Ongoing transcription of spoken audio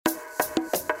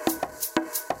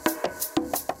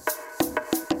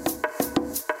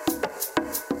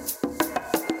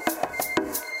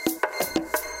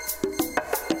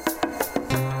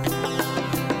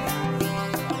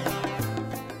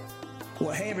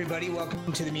everybody.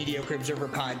 Welcome to the Mediocre Observer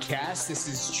podcast. This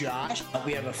is Josh.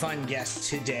 We have a fun guest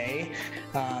today.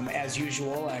 As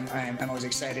usual, I'm always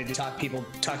excited to talk to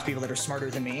people that are smarter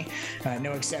than me.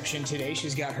 No exception today.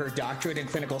 She's got her doctorate in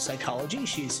clinical psychology.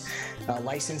 She's a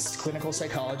licensed clinical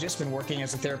psychologist, been working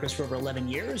as a therapist for over 11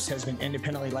 years, has been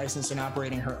independently licensed and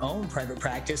operating her own private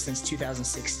practice since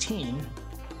 2016.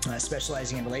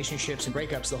 Specializing in relationships and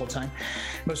breakups the whole time.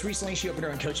 Most recently, she opened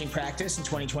her own coaching practice in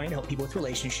 2020 to help people with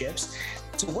relationships.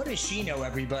 So what does she know,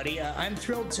 everybody? I'm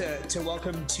thrilled to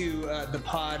welcome to the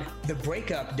pod, the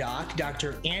Breakup Doc,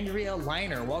 Dr. Andrea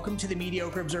Liner. Welcome to the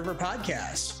Mediocre Observer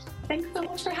podcast. Thanks so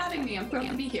much for having me. I'm thrilled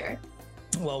to be here.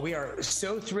 Well, we are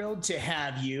so thrilled to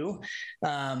have you.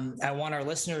 I want our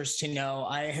listeners to know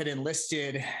I had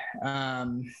enlisted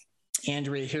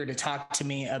Andrea here to talk to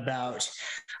me about,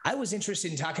 I was interested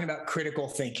in talking about critical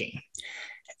thinking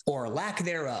or lack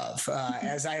thereof,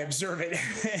 as I observe it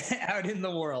out in the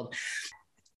world.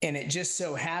 And it just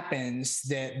so happens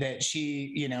that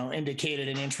she, indicated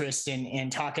an interest in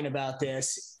talking about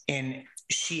this. And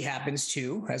she happens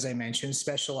to, as I mentioned,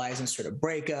 specialize in sort of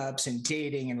breakups and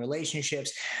dating and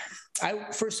relationships.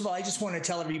 First of all, I just want to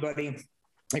tell everybody,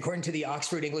 according to the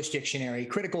Oxford English Dictionary,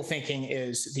 critical thinking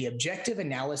is the objective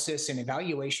analysis and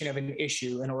evaluation of an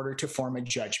issue in order to form a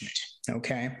judgment.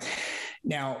 Okay.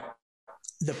 Now,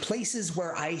 the places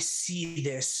where I see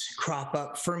this crop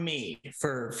up for me,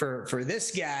 for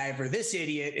this guy, for this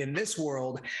idiot in this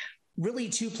world, really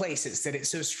two places that it's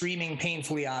so screaming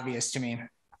painfully obvious to me.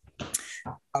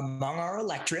 Among our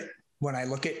electorate, when I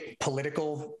look at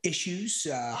political issues,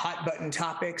 hot button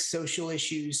topics, social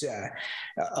issues,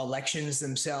 elections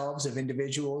themselves of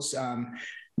individuals,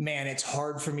 man, it's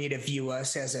hard for me to view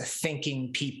us as a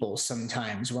thinking people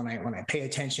sometimes when I pay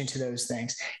attention to those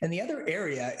things. And the other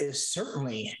area is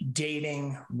certainly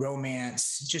dating,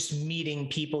 romance, just meeting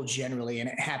people generally. And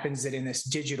it happens that in this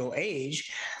digital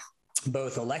age,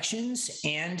 both elections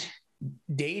and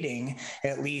dating,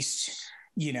 at least,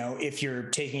 if you're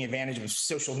taking advantage of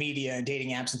social media and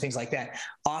dating apps and things like that,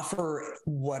 offer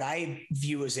what I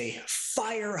view as a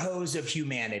fire hose of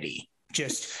humanity.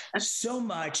 Just so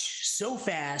much, so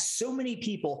fast, so many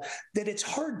people that it's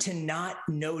hard to not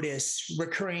notice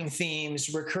recurring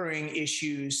themes, recurring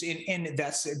issues. And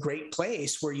that's a great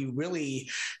place where you really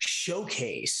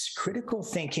showcase critical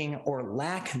thinking or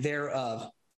lack thereof.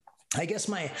 I guess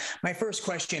my first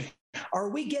question, are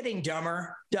we getting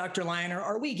dumber, Dr. Liner?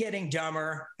 Are we getting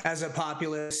dumber as a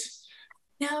populace?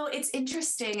 No, it's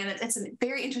interesting. And it's a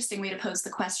very interesting way to pose the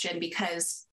question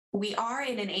because we are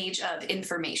in an age of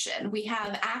information. We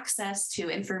have access to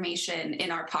information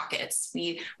in our pockets.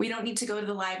 We don't need to go to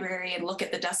the library and look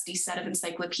at the dusty set of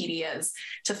encyclopedias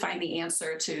to find the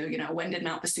answer to, when did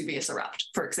Mount Vesuvius erupt,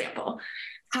 for example.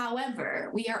 However,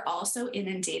 we are also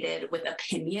inundated with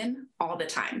opinion all the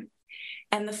time.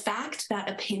 And the fact that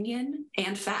opinion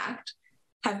and fact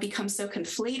have become so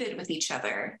conflated with each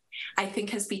other, I think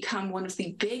has become one of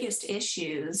the biggest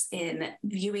issues in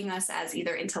viewing us as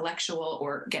either intellectual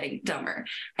or getting dumber.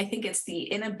 I think it's the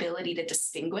inability to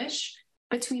distinguish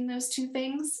between those two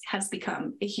things has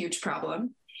become a huge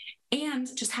problem. And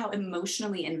just how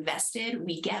emotionally invested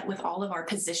we get with all of our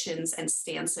positions and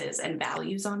stances and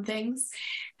values on things.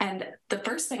 And the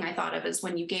first thing I thought of is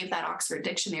when you gave that Oxford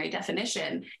Dictionary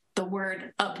definition, the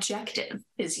word objective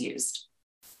is used.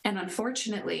 And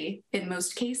unfortunately, in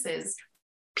most cases,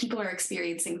 people are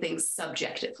experiencing things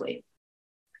subjectively.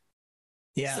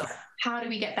 Yeah. So how do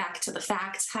we get back to the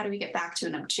facts? How do we get back to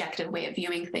an objective way of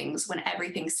viewing things when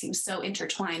everything seems so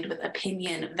intertwined with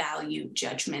opinion, value,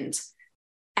 judgment,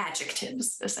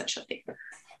 adjectives, essentially?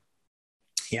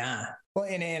 Yeah. Well,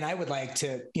 and I would like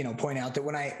to, point out that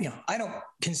when I don't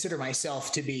consider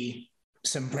myself to be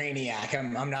some brainiac.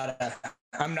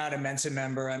 I'm not a Mensa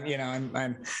member.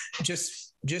 I'm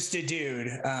just a dude,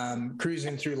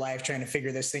 cruising through life, trying to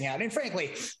figure this thing out. And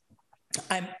frankly,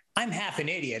 I'm half an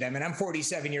idiot. I'm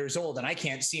 47 years old and I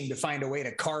can't seem to find a way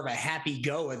to carve a happy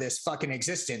go of this fucking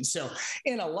existence. So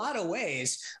in a lot of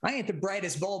ways, I ain't the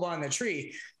brightest bulb on the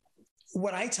tree.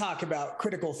 When I talk about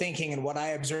critical thinking and what I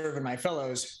observe in my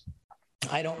fellows,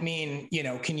 I don't mean,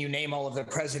 can you name all of the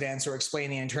presidents or explain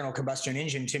the internal combustion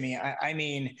engine to me? I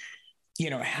mean,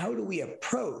 how do we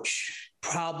approach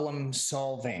problem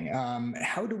solving?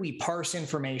 How do we parse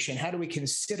information? How do we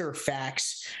consider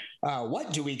facts?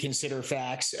 What do we consider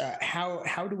facts?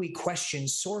 How do we question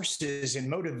sources and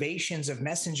motivations of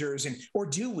messengers? Or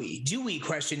do we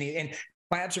question the, and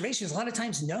my observation is a lot of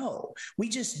times, no, we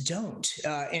just don't.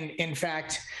 In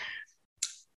fact,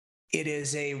 it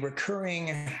is a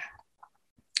recurring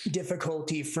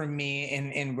difficulty for me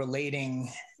in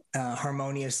relating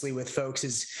harmoniously with folks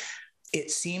is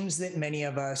it seems that many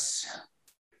of us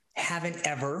haven't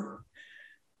ever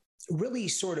really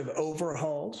sort of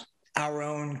overhauled our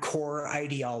own core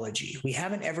ideology. We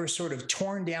haven't ever sort of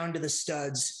torn down to the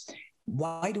studs.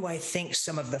 Why do I think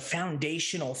some of the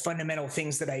foundational, fundamental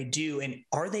things that I do, and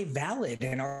are they valid,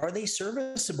 and are they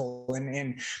serviceable,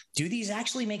 and do these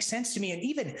actually make sense to me? And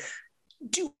even,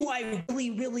 do I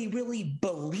really, really, really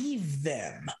believe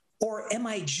them? Or am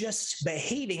I just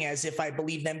behaving as if I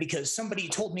believe them because somebody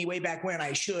told me way back when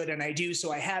I should, and I do,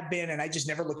 so I have been, and I just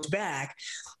never looked back?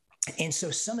 And so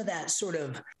some of that sort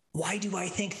of, why do I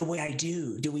think the way I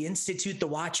do? Do we institute the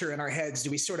watcher in our heads?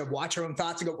 Do we sort of watch our own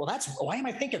thoughts and go, well, why am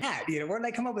I thinking that? Where did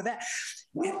I come up with that?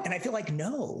 And I feel like,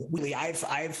 no, really,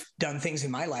 I've done things in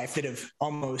my life that have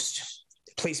almost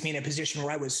placed me in a position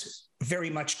where I was very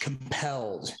much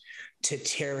compelled to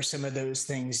tear some of those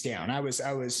things down. I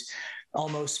was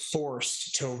almost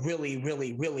forced to really,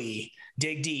 really, really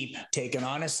dig deep, take an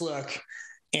honest look.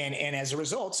 And as a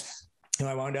result,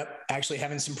 I wound up actually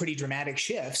having some pretty dramatic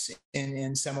shifts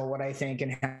in some of what I think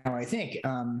and how I think.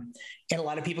 And a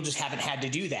lot of people just haven't had to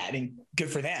do that, and good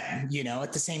for them.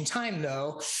 At the same time,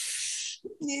 though,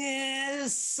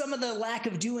 some of the lack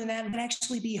of doing that might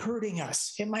actually be hurting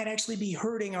us. It might actually be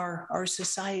hurting our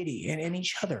society and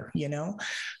each other.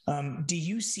 Do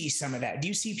you see some of that? Do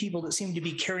you see people that seem to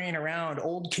be carrying around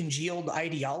old congealed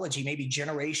ideology, maybe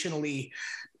generationally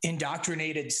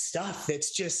indoctrinated stuff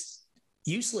that's just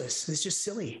useless? It's just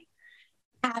silly.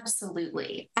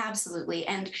 Absolutely. Absolutely.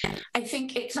 And I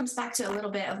think it comes back to a little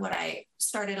bit of what I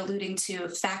started alluding to,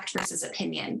 fact versus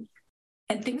opinion.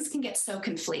 And things can get so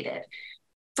conflated.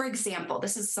 For example,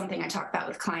 this is something I talk about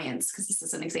with clients because this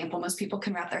is an example most people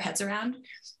can wrap their heads around.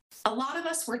 A lot of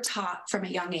us were taught from a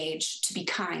young age to be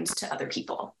kind to other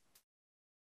people.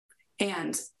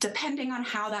 And depending on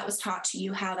how that was taught to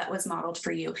you, how that was modeled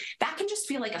for you, that can just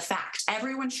feel like a fact.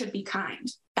 Everyone should be kind.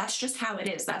 That's just how it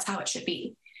is. That's how it should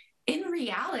be. In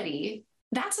reality,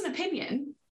 that's an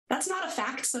opinion. That's not a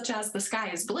fact such as the sky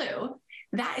is blue.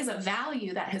 That is a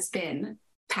value that has been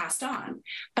passed on.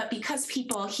 But because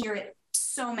people hear it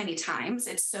so many times,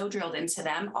 it's so drilled into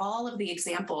them, all of the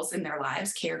examples in their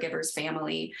lives, caregivers,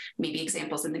 family, maybe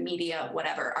examples in the media,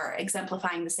 whatever, are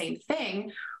exemplifying the same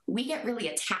thing. We get really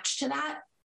attached to that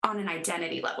on an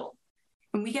identity level.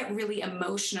 And we get really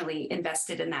emotionally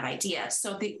invested in that idea.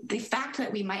 So the fact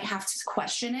that we might have to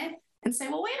question it and say,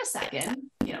 well, wait a second,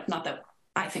 not that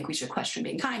I think we should question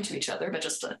being kind to each other, but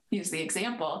just to use the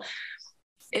example,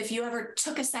 if you ever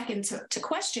took a second to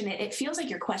question it, it feels like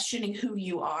you're questioning who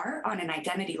you are on an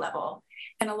identity level.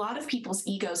 And a lot of people's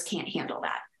egos can't handle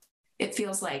that. It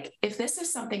feels like if this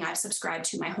is something I've subscribed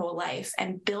to my whole life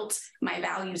and built my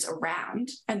values around,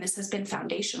 and this has been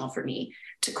foundational for me,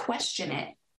 to question it,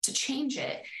 to change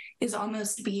it, is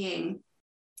almost being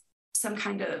some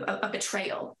kind of a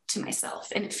betrayal to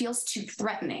myself. And it feels too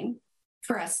threatening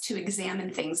for us to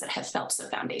examine things that have felt so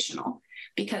foundational.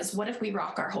 Because what if we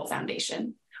rock our whole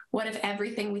foundation? What if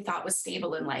everything we thought was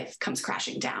stable in life comes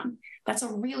crashing down? That's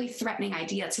a really threatening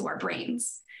idea to our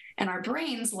brains. And our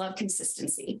brains love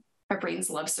consistency. Our brains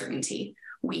love certainty.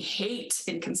 We hate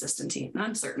inconsistency and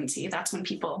uncertainty. That's when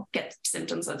people get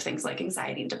symptoms of things like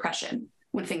anxiety and depression,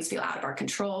 when things feel out of our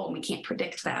control and we can't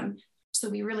predict them. So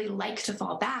we really like to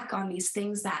fall back on these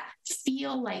things that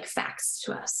feel like facts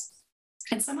to us.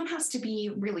 And someone has to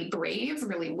be really brave,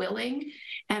 really willing,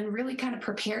 and really kind of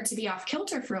prepared to be off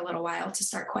kilter for a little while to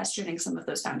start questioning some of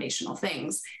those foundational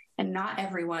things. And not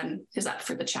everyone is up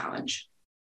for the challenge.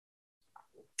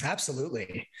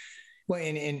 Absolutely. Well,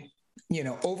 and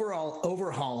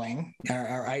overhauling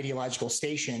our ideological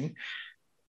station,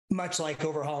 much like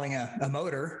overhauling a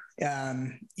motor,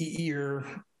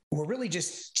 we're really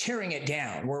just tearing it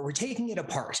down. We're taking it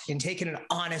apart and taking an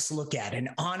honest look at an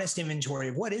honest inventory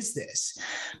of what is this?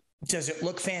 Does it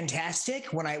look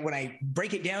fantastic? When I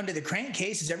break it down to the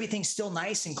crankcase, is everything still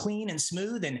nice and clean and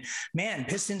smooth? And man,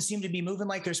 pistons seem to be moving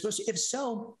like they're supposed to. If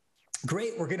so,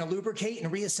 great. We're going to lubricate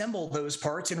and reassemble those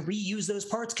parts and reuse those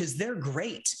parts because they're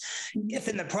great. If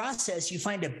in the process you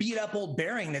find a beat up old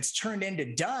bearing that's turned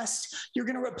into dust, you're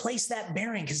going to replace that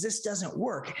bearing because this doesn't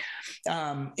work.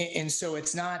 And so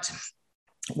it's not,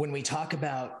 when we talk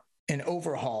about an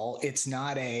overhaul, it's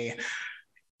not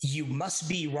you must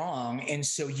be wrong, and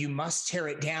so you must tear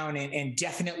it down and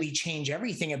definitely change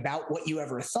everything about what you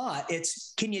ever thought.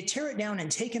 It's, can you tear it down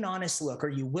and take an honest look? Are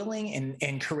you willing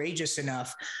and courageous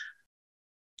enough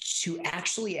to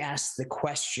actually ask the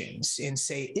questions and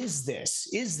say, is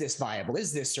this viable?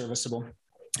 Is this serviceable?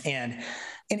 And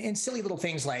silly little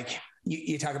things like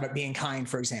you talk about being kind,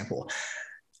 for example.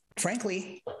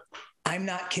 Frankly, I'm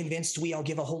not convinced we all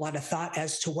give a whole lot of thought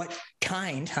as to what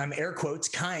kind, air quotes,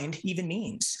 kind even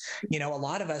means. A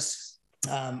lot of us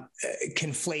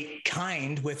conflate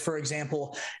kind with, for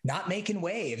example, not making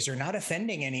waves or not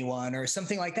offending anyone or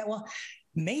something like that. Well,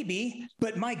 maybe,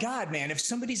 but my God, man, if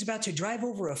somebody's about to drive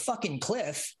over a fucking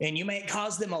cliff and you might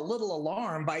cause them a little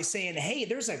alarm by saying, hey,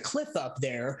 there's a cliff up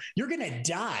there, you're going to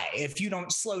die if you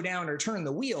don't slow down or turn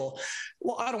the wheel.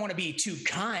 Well, I don't want to be too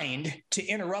kind to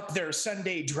interrupt their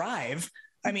Sunday drive.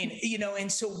 I mean, and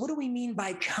so what do we mean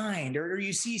by kind? Or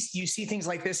you see things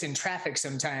like this in traffic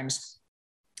sometimes.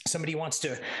 Somebody wants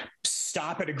to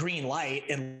stop at a green light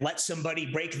and let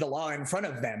somebody break the law in front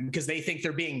of them because they think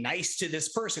they're being nice to this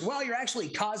person. Well, you're actually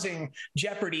causing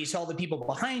jeopardy to all the people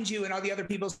behind you and all the other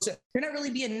people. So you're not really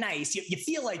being nice. You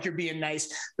feel like you're being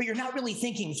nice, but you're not really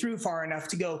thinking through far enough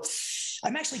to go,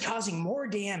 I'm actually causing more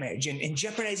damage and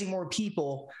jeopardizing more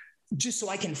people just so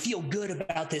I can feel good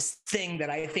about this thing that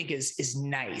I think is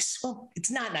nice. Well,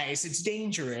 it's not nice. It's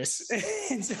dangerous.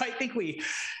 And so I think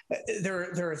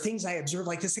there are things I observe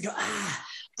like this. I go,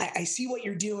 I see what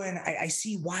you're doing. I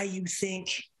see why you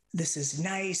think this is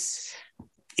nice.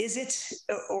 Is it,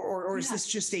 or is this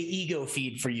just a ego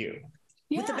feed for you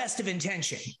with the best of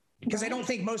intention? Because I don't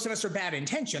think most of us are bad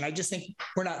intention. I just think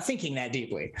we're not thinking that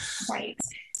deeply. Right.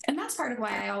 And that's part of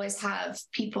why I always have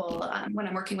people, when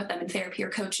I'm working with them in therapy or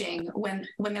coaching, when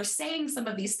they're saying some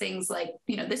of these things like,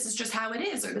 this is just how it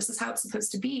is, or this is how it's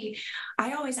supposed to be,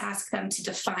 I always ask them to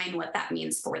define what that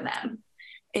means for them.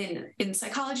 In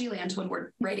psychology land, when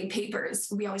we're writing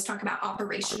papers, we always talk about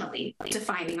operationally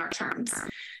defining our terms.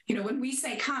 When we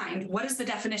say kind, what is the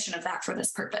definition of that for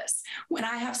this purpose? When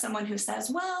I have someone who says,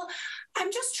 well,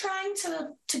 I'm just trying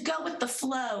to go with the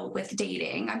flow with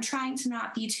dating. I'm trying to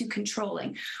not be too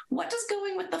controlling. What does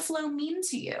going with the flow mean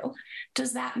to you?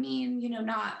 Does that mean,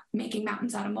 not making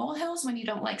mountains out of molehills when you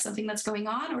don't like something that's going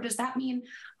on? Or does that mean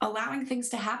allowing things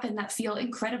to happen that feel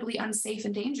incredibly unsafe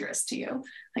and dangerous to you?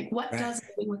 Like, what does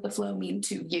going with the flow mean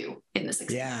to you in this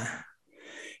example? Yeah.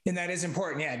 And that is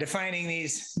important. Yeah. Defining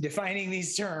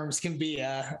these terms can be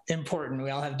important.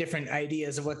 We all have different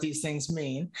ideas of what these things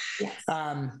mean. Yes.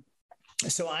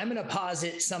 So I'm going to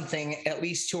posit something, at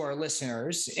least to our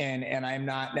listeners, and I'm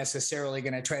not necessarily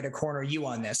going to try to corner you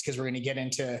on this because we're going to get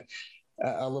into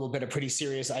a little bit of pretty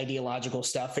serious ideological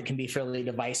stuff that can be fairly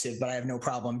divisive, but I have no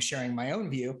problem sharing my own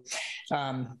view.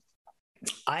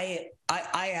 I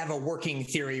have a working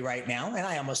theory right now, and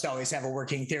I almost always have a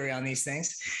working theory on these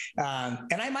things.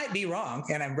 And I might be wrong,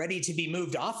 and I'm ready to be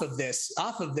moved off of this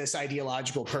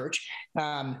ideological perch.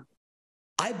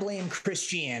 I blame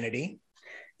Christianity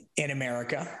in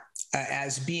America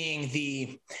as being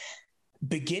the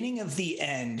beginning of the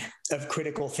end of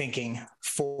critical thinking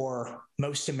for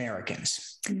most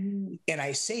Americans. Mm-hmm. And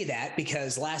I say that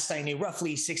because last I knew,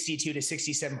 roughly 62 to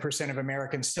 67% of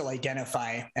Americans still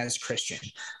identify as Christian.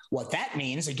 What that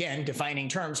means, again, defining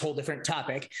terms, whole different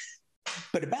topic,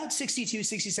 but about 62,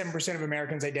 67% of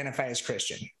Americans identify as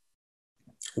Christian.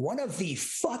 One of the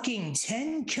fucking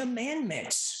 10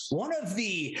 commandments, one of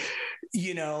the,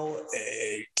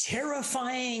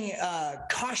 terrifying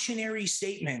cautionary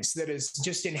statements that is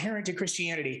just inherent to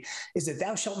Christianity is that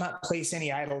thou shalt not place any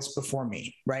idols before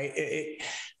me, right?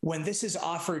 When this is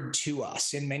offered to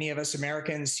us, and many of us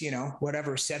Americans,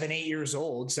 7, 8 years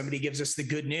old, somebody gives us the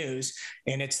good news,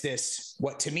 and it's this,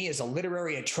 what to me is a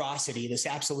literary atrocity, this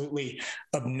absolutely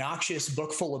obnoxious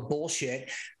book full of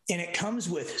bullshit. And it comes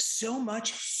with so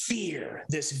much fear,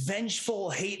 this vengeful,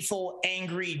 hateful,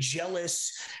 angry,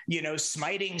 jealous,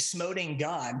 smiting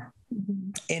God.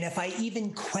 And if I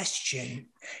even question,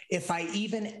 if I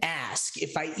even ask,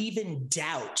 if I even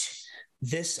doubt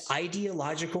this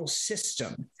ideological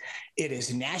system, it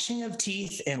is gnashing of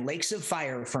teeth and lakes of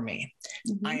fire for me.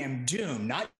 Mm-hmm. I am doomed,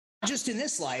 not just in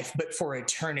this life, but for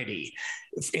eternity,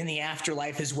 in the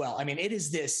afterlife as well. I mean, it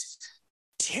is this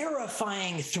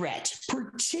terrifying threat,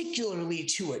 particularly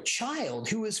to a child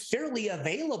who is fairly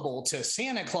available to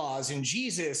Santa Claus and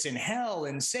Jesus and hell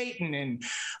and Satan and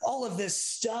all of this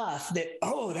stuff that,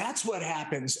 oh, that's what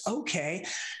happens. Okay.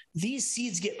 These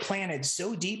seeds get planted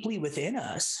so deeply within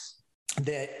us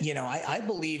that, I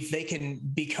believe they can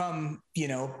become,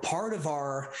 part of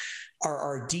our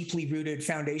deeply rooted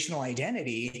foundational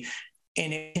identity.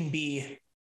 And it can be,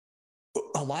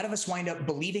 a lot of us wind up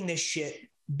believing this shit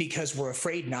because we're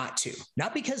afraid not to.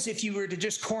 Not because if you were to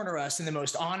just corner us in the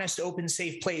most honest, open,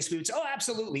 safe place, we would say, oh,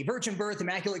 absolutely, virgin birth,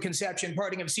 immaculate conception,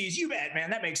 parting of seas, you bet, man,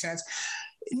 that makes sense.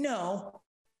 No,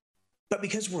 but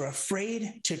because we're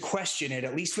afraid to question it,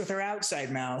 at least with our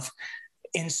outside mouth,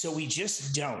 And so we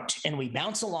just don't, and we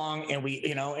bounce along, and we,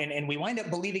 and we wind up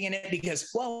believing in it because,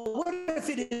 well, what if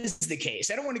it is the case?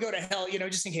 I don't want to go to hell,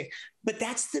 just in case. But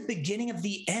that's the beginning of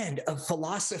the end of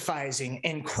philosophizing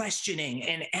and questioning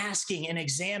and asking and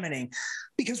examining,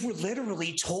 because we're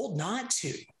literally told not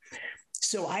to.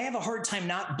 So I have a hard time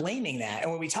not blaming that.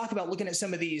 And when we talk about looking at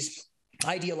some of these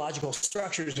ideological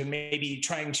structures and maybe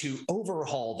trying to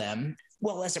overhaul them,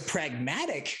 well, as a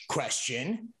pragmatic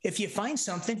question, if you find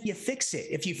something, you fix it.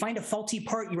 If you find a faulty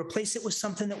part, you replace it with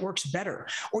something that works better,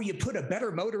 or you put a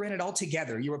better motor in it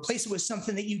altogether. You replace it with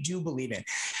something that you do believe in.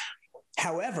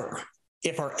 However,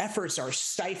 if our efforts are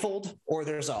stifled, or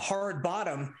there's a hard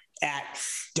bottom at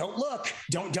don't look,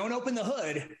 don't open the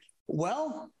hood,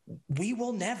 well, we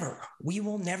will never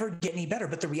get any better.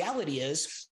 But the reality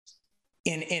is,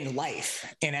 in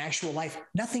life, in actual life,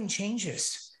 nothing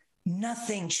changes.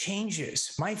 Nothing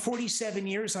changes. My 47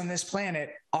 years on this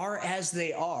planet are as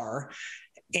they are.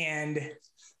 And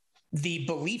the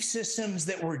belief systems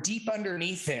that were deep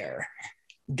underneath there,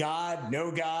 God,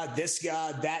 no God, this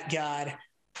God, that God,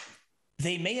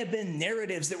 they may have been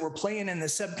narratives that were playing in the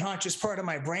subconscious part of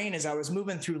my brain as I was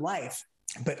moving through life,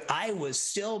 but I was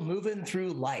still moving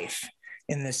through life,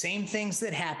 and the same things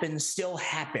that happened still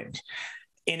happened.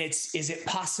 And is it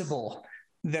possible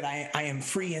that I am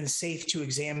free and safe to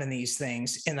examine these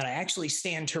things, and that I actually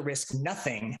stand to risk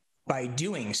nothing by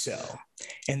doing so,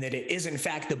 and that it is in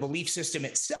fact the belief system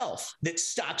itself that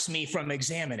stops me from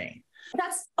examining?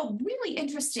 That's a really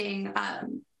interesting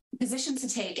position to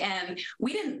take, and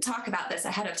we didn't talk about this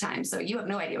ahead of time, so you have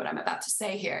no idea what I'm about to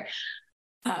say here.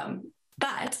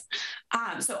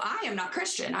 So I am not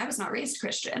Christian. I was not raised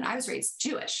Christian. I was raised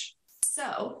Jewish.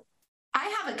 So I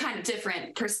have a kind of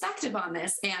different perspective on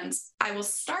this, and I will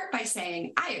start by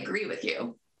saying I agree with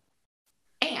you.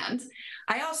 And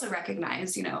I also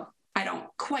recognize, I don't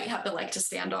quite have the leg to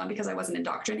stand on because I wasn't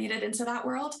indoctrinated into that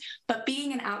world, but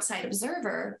being an outside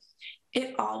observer,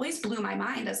 it always blew my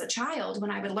mind as a child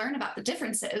when I would learn about the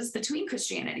differences between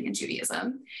Christianity and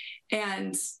Judaism.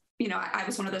 And I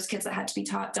was one of those kids that had to be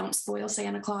taught, don't spoil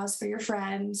Santa Claus for your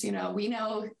friends. We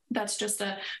know that's just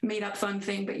a made up fun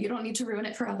thing, but you don't need to ruin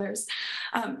it for others.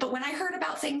 But when I heard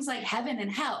about things like heaven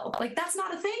and hell, that's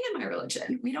not a thing in my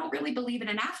religion. We don't really believe in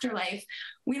an afterlife.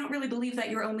 We don't really believe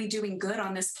that you're only doing good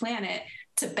on this planet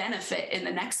to benefit in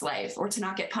the next life or to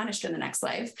not get punished in the next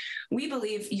life. We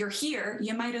believe you're here.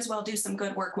 You might as well do some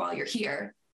good work while you're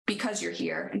here, because you're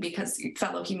here and because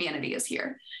fellow humanity is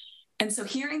here. And so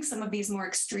hearing some of these more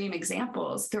extreme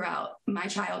examples throughout my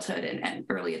childhood and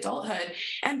early adulthood,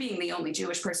 and being the only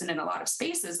Jewish person in a lot of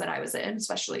spaces that I was in,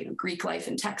 especially Greek life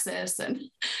in Texas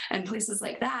and places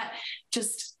like that,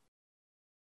 just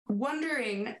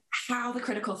wondering how the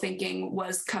critical thinking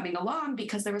was coming along,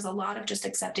 because there was a lot of just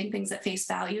accepting things at face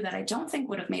value that I don't think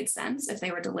would have made sense if they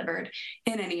were delivered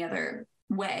in any other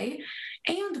way.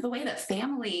 And the way that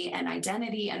family and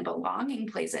identity and belonging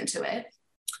plays into it.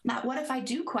 Now, what if I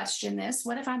do question this?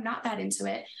 What if I'm not that into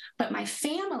it, but my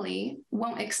family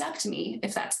won't accept me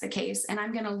if that's the case, and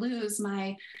I'm going to lose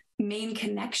my main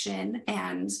connection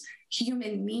and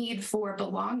human need for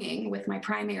belonging with my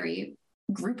primary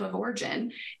group of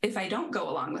origin if I don't go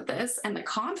along with this, and the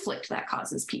conflict that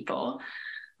causes people,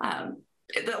 a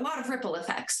lot of ripple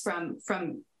effects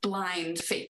from blind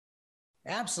faith.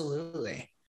 Absolutely.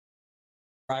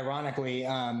 Ironically,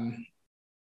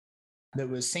 that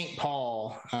was St.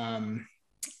 Paul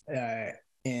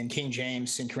in King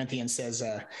James in Corinthians says,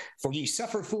 for ye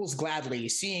suffer fools gladly,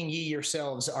 seeing ye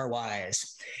yourselves are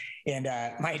wise. And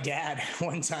my dad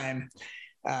one time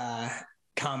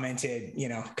commented,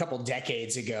 a couple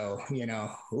decades ago,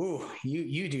 ooh,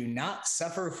 you do not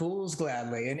suffer fools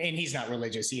gladly. And he's not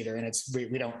religious either. And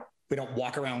we don't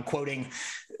walk around quoting,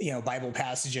 Bible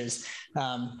passages.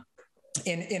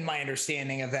 In my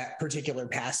understanding of that particular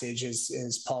passage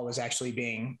is Paul was actually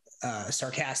being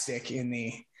sarcastic in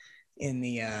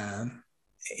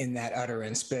that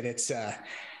utterance, but it's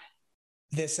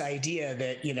this idea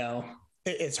that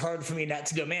it's hard for me not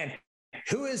to go, man,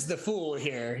 who is the fool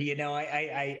here?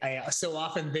 I so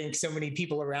often think so many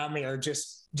people around me are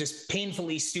just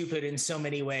painfully stupid in so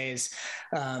many ways.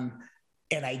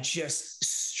 And I just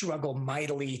struggle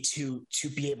mightily to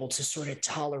be able to sort of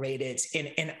tolerate it.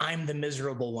 And I'm the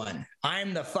miserable one.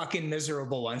 I'm the fucking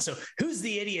miserable one. So who's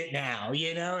the idiot now?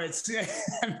 It's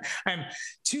I'm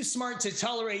too smart to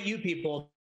tolerate you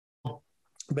people,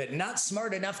 but not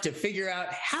smart enough to figure out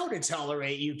how to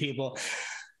tolerate you people.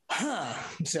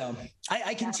 So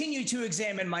I continue to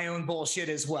examine my own bullshit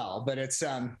as well, but it's,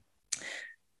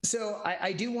 so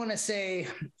I do want to say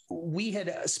we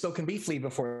had spoken briefly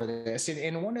before this,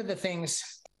 and one of the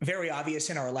things very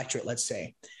obvious in our electorate, let's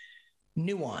say,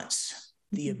 nuance,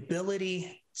 the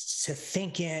ability to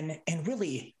think in and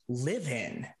really live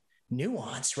in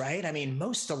nuance, right? I mean,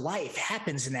 most of life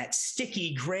happens in that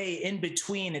sticky gray in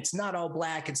between. It's not all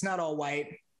black. It's not all white.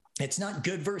 It's not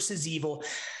good versus evil.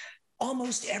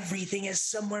 Almost everything is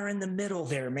somewhere in the middle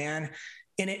there, man.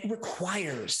 And it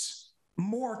requires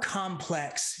more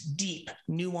complex, deep,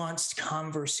 nuanced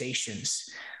conversations.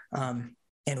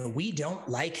 And we don't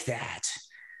like that.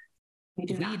 We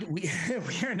do not. We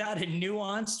are not a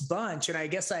nuanced bunch. And I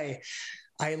guess I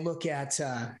look at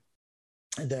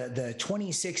the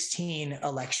 2016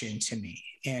 election to me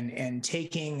and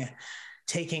taking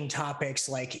topics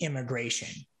like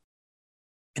immigration,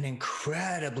 an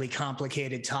incredibly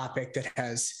complicated topic that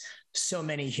has so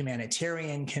many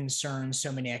humanitarian concerns,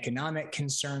 so many economic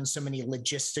concerns, so many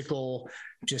logistical,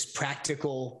 just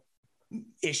practical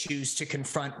issues to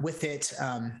confront with it.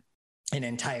 An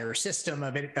entire system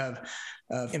of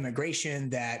immigration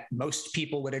that most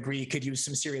people would agree could use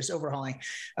some serious overhauling.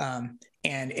 And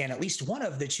at least one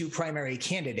of the two primary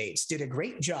candidates did a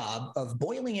great job of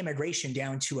boiling immigration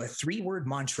down to a 3-word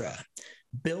mantra: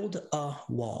 build a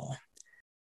wall.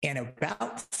 And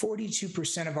about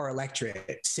 42% of our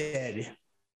electorate said,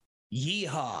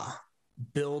 yeehaw,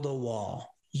 build a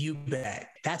wall. You bet.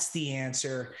 That's the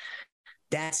answer.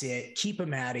 That's it. Keep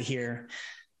them out of here.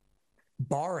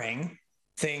 Barring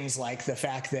things like the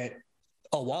fact that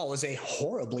a wall is a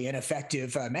horribly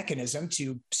ineffective mechanism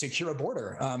to secure a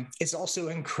border. It's also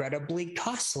incredibly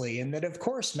costly, and that, of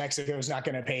course, Mexico is not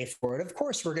going to pay for it. Of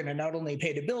course, we're going to not only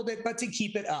pay to build it, but to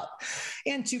keep it up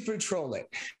and to patrol it.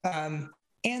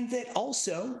 And that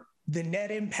also the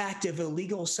net impact of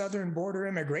illegal southern border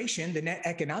immigration, the net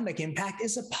economic impact,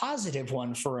 is a positive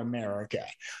one for America.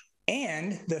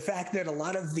 And the fact that a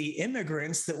lot of the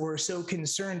immigrants that we're so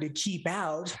concerned to keep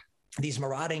out, these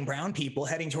marauding brown people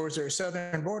heading towards our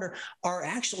southern border, are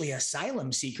actually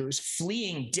asylum seekers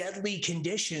fleeing deadly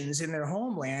conditions in their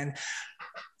homeland,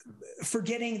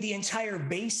 forgetting the entire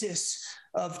basis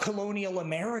of colonial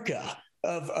America,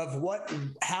 of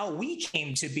how we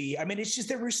came to be. I mean, it's just,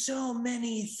 there were so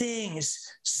many things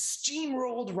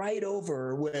steamrolled right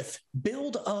over with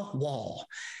build a wall.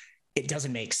 It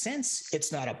doesn't make sense.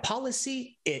 It's not a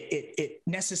policy. It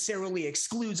necessarily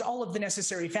excludes all of the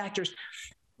necessary factors,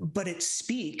 but it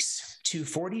speaks to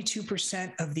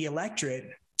 42% of the electorate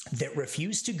that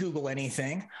refuse to Google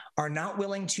anything, are not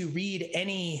willing to read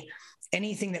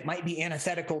anything that might be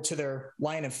antithetical to their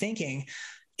line of thinking,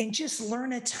 and just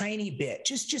learn a tiny bit.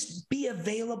 Just be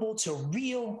available to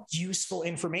real useful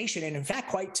information. And in fact,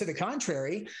 quite to the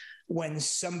contrary, when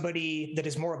somebody that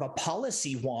is more of a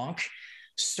policy wonk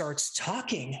starts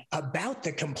talking about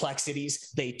the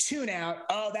complexities, they tune out.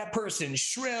 Oh, that person's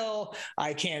shrill.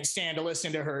 I can't stand to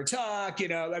listen to her talk.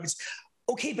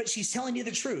 Okay, but she's telling you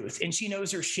the truth, and she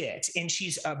knows her shit, and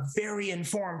she's a very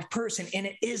informed person, and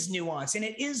it is nuanced, and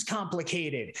it is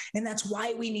complicated. And that's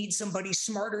why we need somebody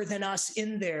smarter than us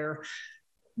in there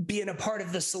being a part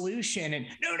of the solution. And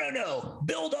no,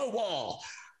 build a wall.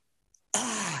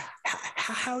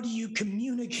 How do you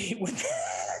communicate with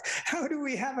that? How do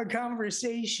we have a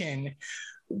conversation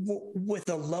with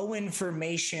a low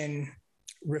information,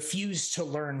 refuse to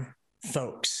learn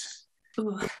folks?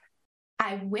 Ooh.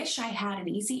 I wish I had an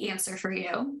easy answer for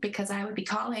you, because I would be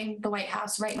calling the White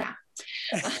House right now.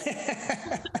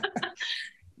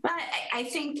 But I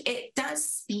think it does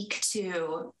speak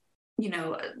to,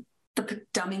 the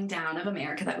dumbing down of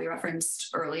America that we referenced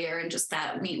earlier, and just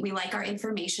that we like our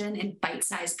information in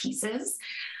bite-sized pieces.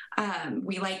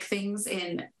 We like things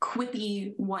in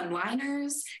quippy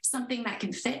one-liners, something that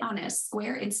can fit on a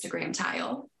square Instagram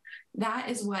tile. That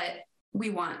is what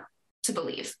we want to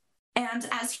believe. And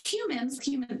as humans,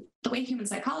 the way human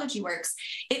psychology works,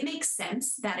 it makes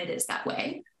sense that it is that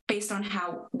way based on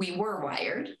how we were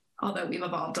wired, although we've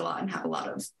evolved a lot and have a lot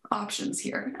of options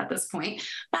here at this point.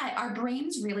 But our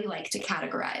brains really like to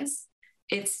categorize.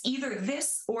 It's either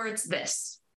this or it's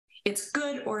this. It's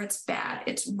good or it's bad.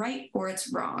 It's right or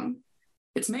it's wrong.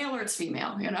 It's male or it's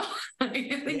female,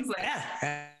 things like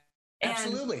that.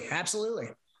 Absolutely.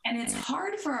 And it's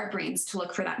hard for our brains to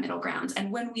look for that middle ground.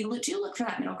 And when we do look for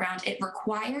that middle ground, it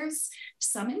requires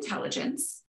some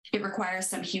intelligence. It requires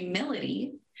some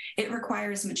humility. It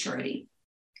requires maturity.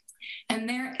 And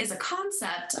there is a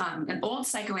concept, an old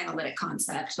psychoanalytic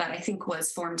concept that I think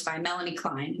was formed by Melanie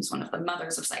Klein, who's one of the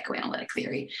mothers of psychoanalytic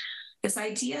theory. This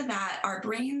idea that our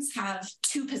brains have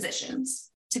two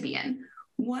positions to be in.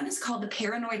 One is called the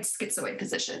paranoid schizoid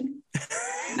position.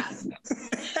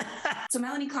 So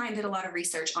Melanie Klein did a lot of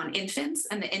research on infants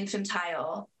and the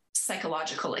infantile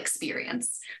psychological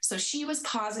experience. So she was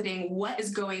positing what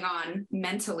is going on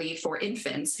mentally for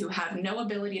infants who have no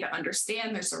ability to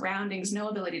understand their surroundings, no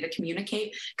ability to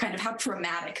communicate, kind of how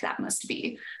traumatic that must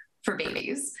be for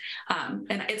babies.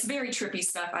 And it's very trippy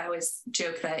stuff. I always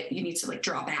joke that you need to like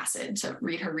drop acid to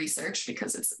read her research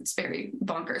because it's very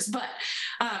bonkers. But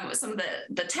some of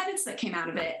the tenets that came out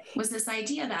of it was this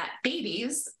idea that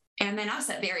babies, and then us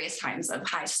at various times of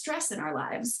high stress in our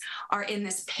lives, are in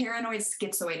this paranoid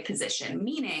schizoid position,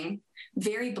 meaning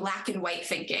very black and white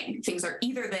thinking. Things are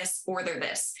either this or they're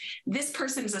this. This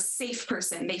person is a safe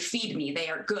person. They feed me. They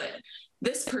are good.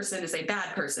 This person is a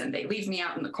bad person. They leave me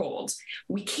out in the cold.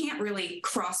 We can't really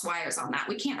cross wires on that.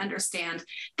 We can't understand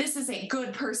this is a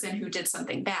good person who did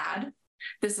something bad.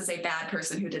 This is a bad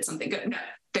person who did something good. No,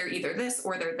 they're either this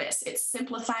or they're this. It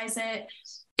simplifies it.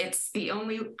 It's the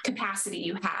only capacity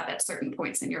you have at certain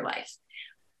points in your life.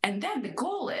 And then the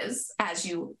goal is, as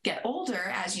you get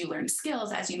older, as you learn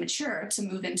skills, as you mature, to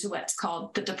move into what's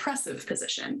called the depressive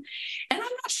position. And I'm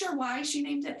not sure why she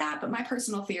named it that, but my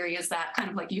personal theory is that,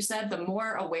 kind of like you said, the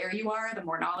more aware you are, the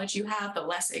more knowledge you have, the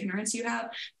less ignorance you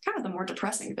have, kind of the more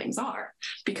depressing things are.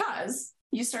 Because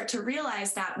you start to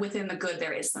realize that within the good,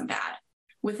 there is some bad.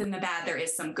 Within the bad, there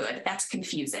is some good. That's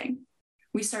confusing.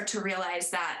 We start to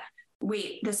realize that,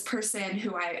 wait, this person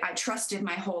who I trusted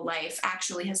my whole life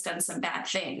actually has done some bad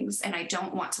things, and I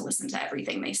don't want to listen to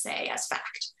everything they say as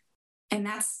fact. And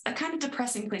that's a kind of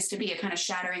depressing place to be, a kind of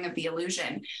shattering of the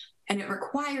illusion. And it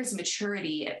requires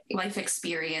maturity, life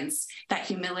experience, that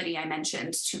humility I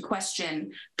mentioned, to question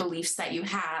beliefs that you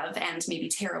have and maybe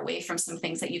tear away from some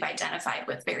things that you've identified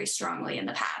with very strongly in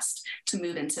the past to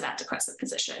move into that depressive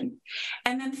position.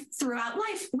 And then throughout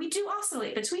life, we do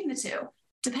oscillate between the two,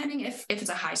 depending if it's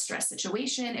a high stress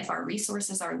situation, if our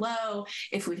resources are low,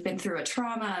 if we've been through a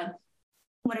trauma,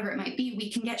 whatever it might be,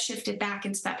 we can get shifted back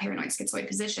into that paranoid schizoid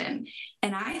position.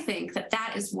 And I think that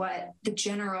that is what the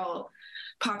general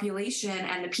population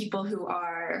and the people who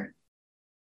are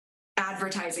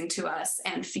advertising to us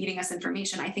and feeding us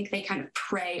information, I think they kind of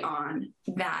prey on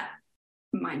that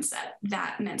mindset,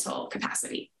 that mental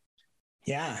capacity.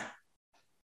 Yeah.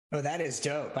 Oh, that is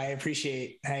dope. I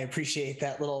appreciate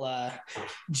that little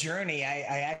journey.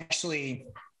 I actually,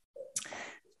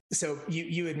 so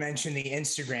you had mentioned the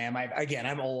Instagram.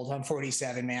 I'm old. I'm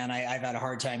 47, man. I've had a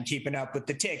hard time keeping up with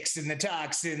the ticks and the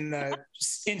talks and the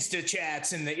Insta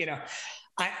chats and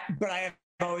but I have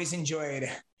always enjoyed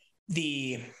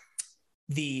the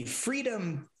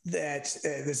freedom that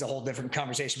this is a whole different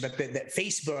conversation, but that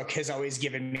Facebook has always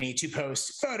given me to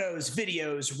post photos,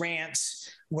 videos, rants,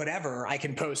 whatever. I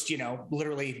can post,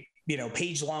 literally,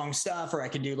 page long stuff, or I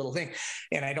can do little things.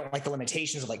 And I don't like the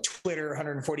limitations of like Twitter,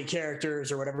 140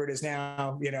 characters or whatever it is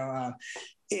now,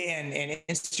 and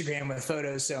Instagram with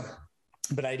photos. So,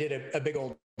 but I did a big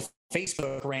old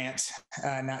Facebook rant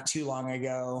not too long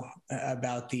ago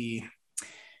about this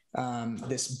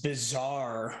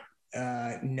bizarre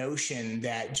notion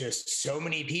that just so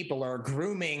many people are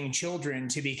grooming children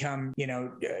to become,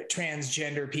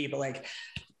 transgender people. Like,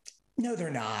 no,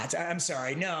 they're not. I'm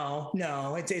sorry. No,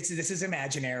 this is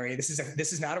imaginary.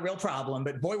 This is not a real problem,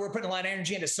 but boy, we're putting a lot of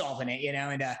energy into solving it,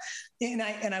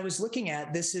 and I was looking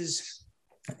at,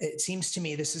 it seems to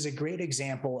me, this is a great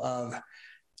example of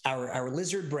our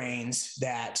lizard brains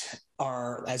that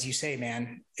are, as you say,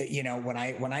 man, when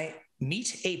I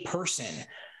meet a person,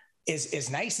 as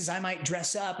nice as I might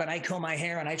dress up and I comb my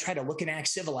hair and I try to look and act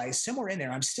civilized, somewhere in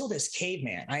there, I'm still this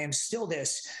caveman. I am still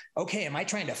this, okay, am I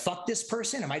trying to fuck this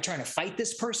person? Am I trying to fight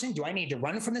this person? Do I need to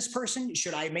run from this person?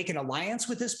 Should I make an alliance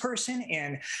with this person?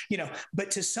 And, but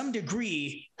to some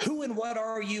degree, who and what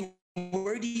are you?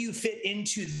 Where do you fit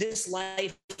into this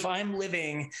life I'm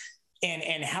living?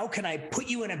 And how can I put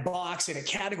you in a box, in a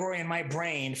category in my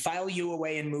brain, file you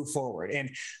away and move forward? And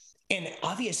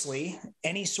obviously,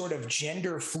 any sort of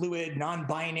gender fluid,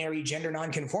 non-binary, gender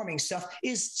non-conforming stuff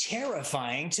is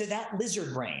terrifying to that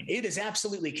lizard brain. It is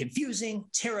absolutely confusing,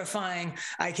 terrifying.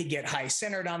 I could get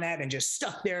high-centered on that and just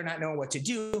stuck there, not knowing what to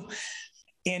do.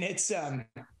 And it's, I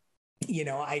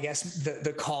guess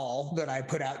the call that I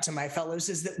put out to my fellows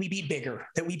is that we be bigger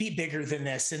than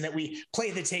this, and that we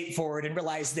play the tape forward and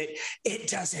realize that it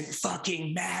doesn't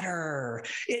fucking matter.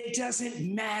 It doesn't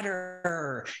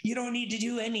matter. You don't need to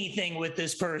do anything with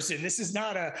this person. This is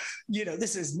not a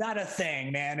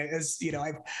thing, man.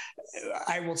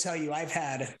 I will tell you, I've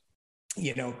had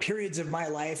periods of my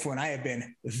life when I have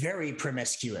been very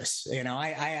promiscuous.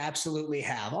 I absolutely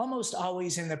have, almost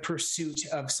always in the pursuit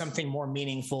of something more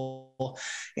meaningful,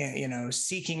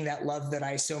 seeking that love that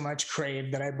I so much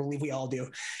crave, that I believe we all do.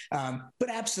 But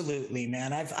absolutely,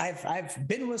 man, I've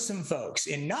been with some folks,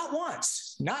 and not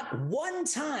once, not one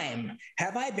time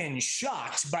have I been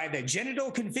shocked by the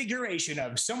genital configuration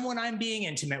of someone I'm being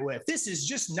intimate with. This is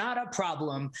just not a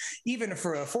problem, even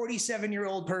for a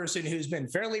 47-year-old person who's been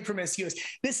fairly promiscuous.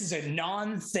 This is a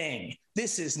non-thing.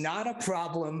 This is not a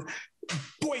problem.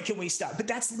 Boy, can we stop. But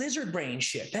that's lizard brain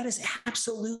shit. That is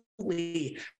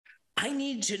absolutely, I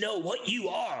need to know what you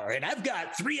are. And I've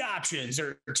got 3 options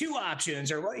or 2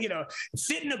 options or,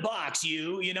 fit in a box,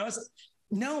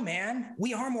 no, man,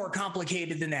 we are more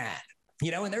complicated than that.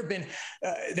 And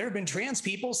there have been trans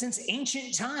people since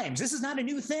ancient times. This is not a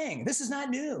new thing. This is not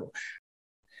new.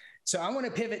 So I want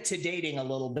to pivot to dating a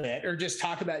little bit, or just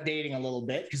talk about dating a little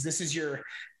bit, because this is your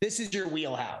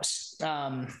wheelhouse.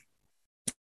 I'm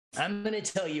going to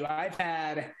tell you, I've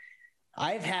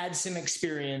had some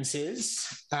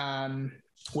experiences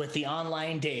with the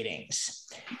online datings.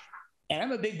 And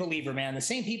I'm a big believer, man. The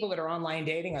same people that are online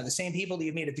dating are the same people that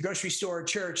you meet at the grocery store,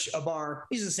 church, a bar.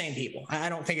 These are the same people. I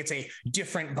don't think it's a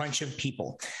different bunch of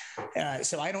people.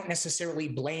 So I don't necessarily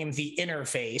blame the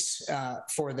interface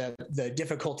for the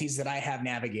difficulties that I have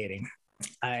navigating.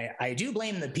 I do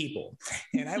blame the people.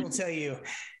 And I will tell you,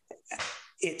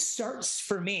 it starts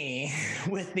for me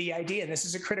with the idea, and this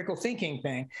is a critical thinking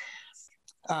thing.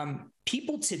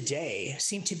 People today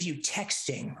seem to view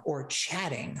texting or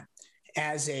chatting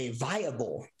as a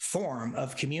viable form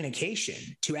of communication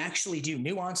to actually do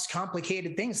nuanced,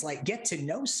 complicated things like get to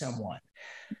know someone.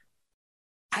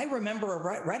 I remember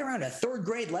right around a 3rd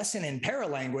grade lesson in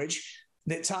paralanguage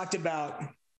that talked about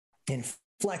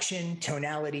inflection,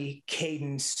 tonality,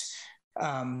 cadence,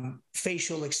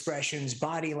 facial expressions,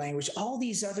 body language, all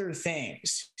these other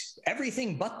things,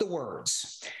 everything but the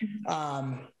words.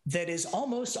 That is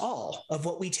almost all of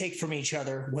what we take from each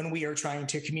other when we are trying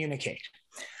to communicate.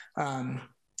 And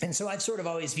so I've sort of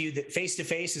always viewed that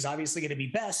face-to-face is obviously going to be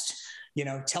best.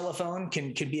 Telephone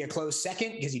can be a close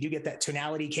second, because you do get that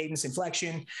tonality, cadence,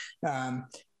 inflection. And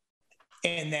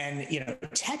then,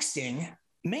 texting,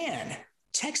 man,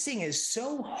 texting is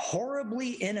so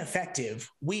horribly ineffective.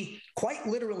 We quite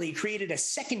literally created a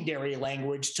secondary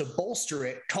language to bolster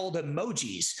it called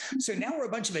emojis. So now we're a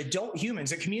bunch of adult humans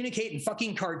that communicate in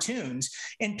fucking cartoons,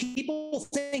 and people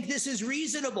think this is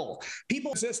reasonable.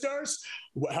 People, sisters,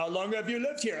 how long have you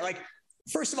lived here? Like,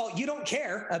 first of all, you don't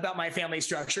care about my family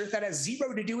structure. That has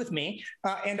 0 to do with me.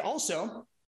 And also,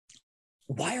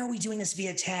 why are we doing this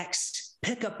via text?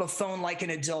 Pick up a phone like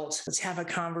an adult. Let's have a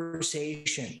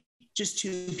conversation. Just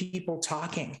 2 people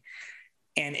talking.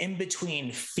 And in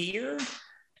between fear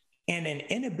and an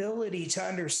inability to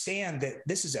understand that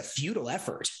this is a futile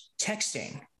effort,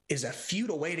 texting is a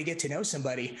futile way to get to know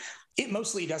somebody, it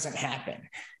mostly doesn't happen.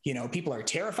 People are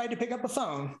terrified to pick up a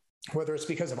phone, whether it's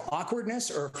because of awkwardness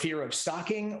or fear of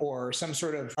stalking or some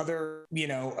sort of other,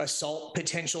 assault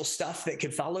potential stuff that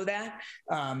could follow that.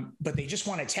 But they just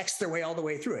want to text their way all the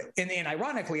way through it. And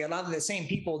ironically, a lot of the same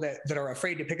people that are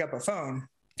afraid to pick up a phone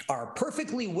are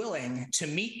perfectly willing to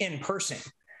meet in person.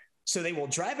 So they will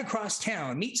drive across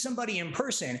town, meet somebody in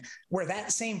person, where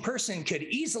that same person could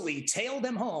easily tail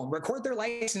them home, record their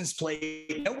license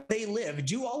plate, know where they live,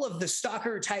 do all of the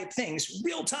stalker type things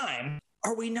real time.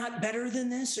 Are we not better than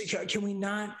this? Can we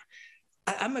not?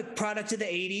 I'm a product of the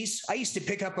 80s. I used to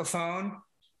pick up a phone.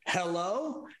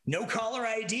 Hello? No caller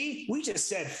ID? We just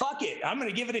said, fuck it. I'm going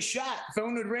to give it a shot.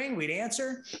 Phone would ring. We'd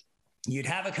answer. You'd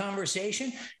have a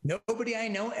conversation. Nobody I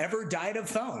know ever died of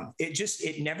phone.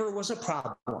 It never was a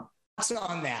problem. Thoughts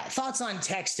on that? Thoughts on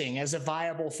texting as a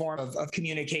viable form of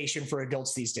communication for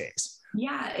adults these days?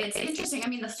 Yeah, it's interesting. I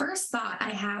mean, the first thought I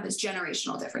have is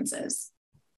generational differences.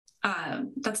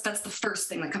 That's the first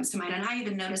thing that comes to mind. And I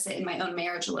even notice it in my own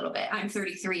marriage a little bit. I'm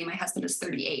 33, my husband is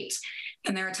 38.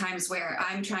 And there are times where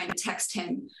I'm trying to text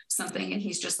him something and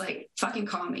he's just like, fucking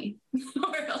call me.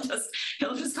 Or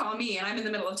he'll just call me and I'm in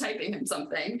the middle of typing him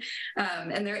something.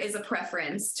 And there is a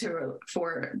preference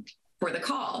for the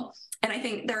call. And I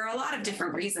think there are a lot of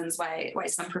different reasons why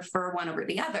some prefer one over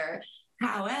the other.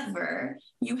 However,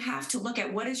 you have to look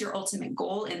at what is your ultimate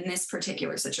goal in this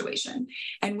particular situation.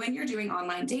 And when you're doing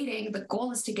online dating, the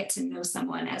goal is to get to know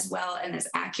someone as well and as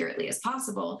accurately as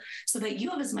possible so that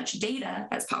you have as much data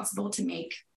as possible to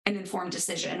make an informed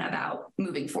decision about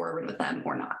moving forward with them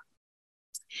or not.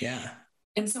 Yeah.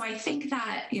 And so I think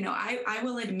that, I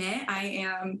will admit I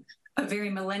am a very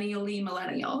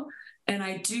millennial, and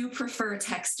I do prefer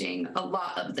texting a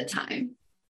lot of the time.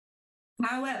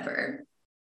 However,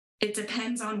 it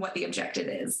depends on what the objective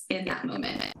is in that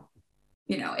moment.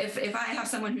 You know, if I have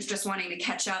someone who's just wanting to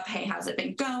catch up, hey, how's it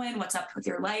been going? What's up with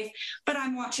your life? But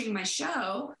I'm watching my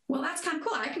show. Well, that's kind of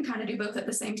cool. I can kind of do both at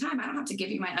the same time. I don't have to give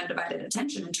you my undivided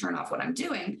attention and turn off what I'm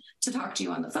doing to talk to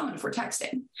you on the phone if we're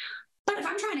texting. But if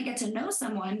I'm trying to get to know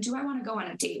someone, do I want to go on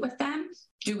a date with them?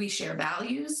 Do we share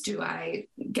values? Do I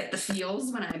get the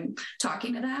feels when I'm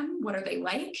talking to them? What are they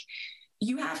like?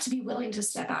 You have to be willing to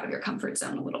step out of your comfort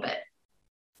zone a little bit.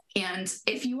 And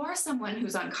if you are someone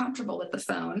who's uncomfortable with the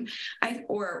phone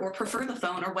or prefer the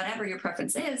phone or whatever your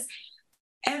preference is,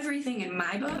 everything in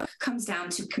my book comes down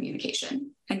to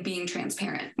communication and being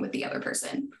transparent with the other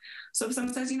person. So if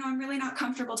someone says, I'm really not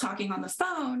comfortable talking on the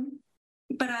phone,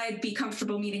 but I'd be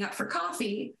comfortable meeting up for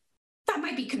coffee, that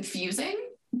might be confusing.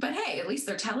 But hey, at least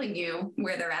they're telling you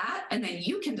where they're at. And then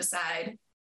you can decide,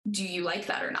 do you like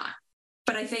that or not?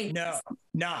 But I think no,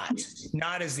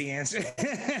 not is the answer.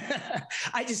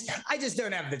 I just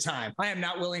don't have the time. I am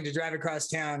not willing to drive across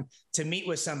town to meet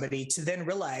with somebody to then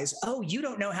realize, oh, you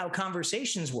don't know how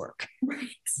conversations work. Right.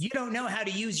 You don't know how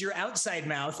to use your outside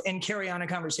mouth and carry on a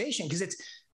conversation, because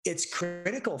it's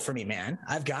critical for me, man.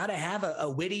 I've got to have a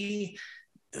witty,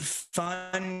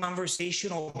 fun,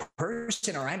 conversational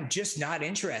person, or I'm just not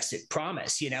interested,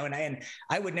 promise, and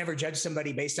I would never judge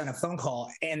somebody based on a phone call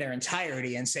in their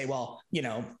entirety and say, well,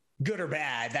 good or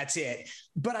bad, that's it.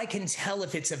 But I can tell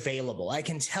if it's available. I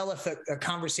can tell if a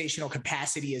conversational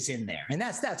capacity is in there. And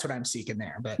that's what I'm seeking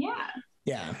there. But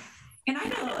yeah. And I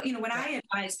know, when I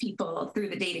advise people through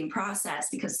the dating process,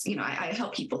 because, I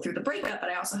help people through the breakup, but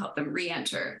I also help them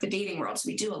re-enter the dating world. So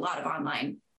we do a lot of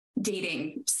online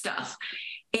dating stuff.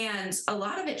 And a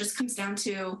lot of it just comes down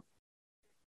to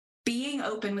being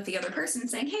open with the other person,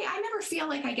 saying, hey, I never feel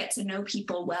like I get to know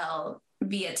people well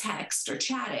via text or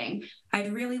chatting.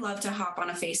 I'd really love to hop on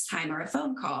a FaceTime or a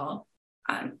phone call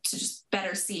to just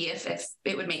better see if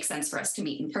it would make sense for us to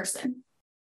meet in person.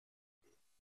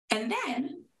 And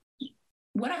then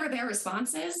whatever their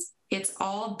response is, it's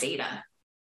all data.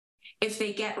 If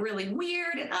they get really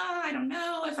weird and, I don't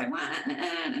know if I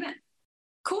want,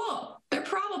 cool. They're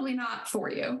probably not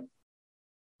for you.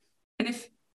 And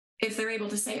if they're able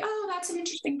to say, oh, that's an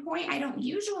interesting point. I don't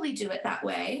usually do it that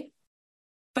way,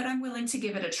 but I'm willing to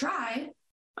give it a try.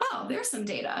 Oh, there's some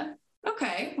data.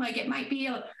 Okay. Like it might be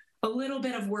a little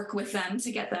bit of work with them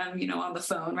to get them, on the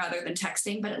phone rather than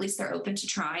texting, but at least they're open to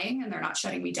trying and they're not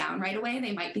shutting me down right away.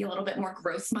 They might be a little bit more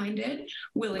growth-minded,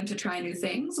 willing to try new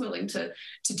things, willing to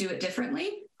do it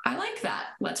differently. I like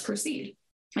that. Let's proceed.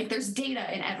 Like there's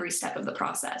data in every step of the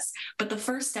process, but the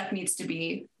first step needs to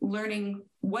be learning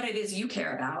what it is you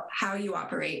care about, how you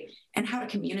operate, and how to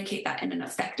communicate that in an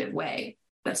effective way.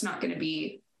 That's not going to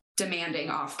be demanding,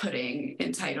 off-putting,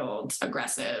 entitled,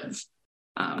 aggressive,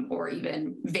 or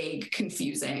even vague,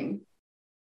 confusing,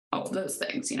 all of those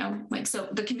things, so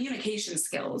the communication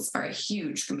skills are a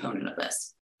huge component of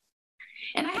this.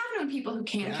 And I have known people who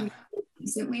can communicate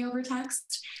decently over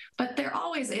text, but there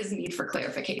always is need for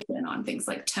clarification on things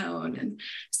like tone and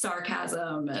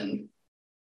sarcasm and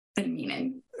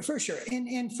meaning. For sure.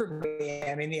 And for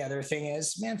me, the other thing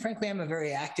is, man, frankly, I'm a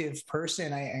very active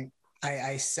person.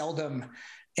 I seldom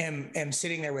am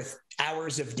sitting there with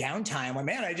hours of downtime. Well,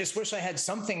 man, I just wish I had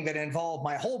something that involved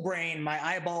my whole brain, my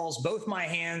eyeballs, both my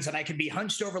hands, and I could be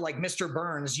hunched over like Mr.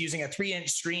 Burns using a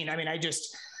 3-inch screen.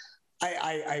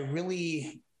 I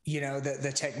really,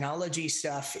 the technology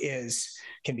stuff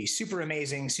can be super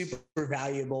amazing, super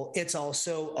valuable. It's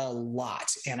also a lot.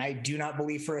 And I do not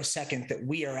believe for a second that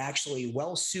we are actually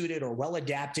well suited or well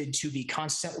adapted to be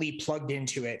constantly plugged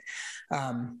into it.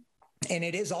 And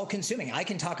it is all consuming. I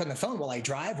can talk on the phone while I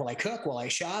drive, while I cook, while I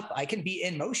shop. I can be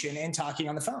in motion and talking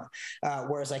on the phone.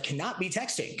 Whereas I cannot be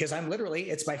texting because I'm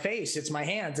literally, it's my face, it's my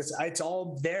hands, it's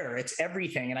all there. It's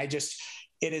everything. And it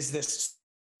is this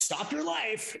stop your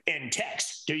life and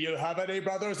text. Do you have any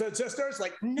brothers and sisters?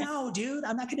 Like, no, dude,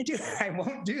 I'm not going to do that. I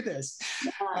won't do this.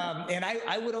 And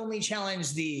I would only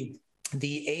challenge the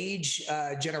age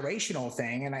generational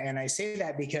thing. And I say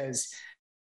that because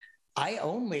I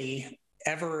only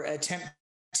ever attempt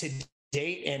to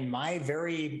date in my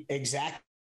very exact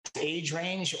age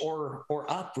range or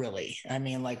up, really.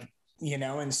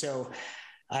 And so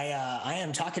I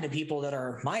am talking to people that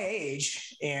are my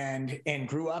age and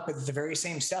grew up with the very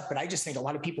same stuff, but I just think a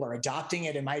lot of people are adopting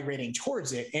it and migrating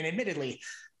towards it. And admittedly,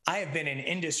 I have been in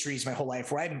industries my whole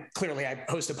life where I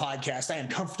host a podcast. I am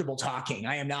comfortable talking.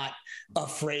 I am not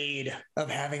afraid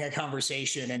of having a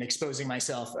conversation and exposing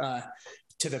myself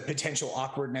to the potential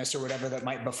awkwardness or whatever that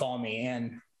might befall me.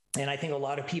 And I think a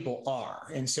lot of people are.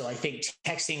 And so I think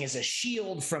texting is a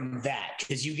shield from that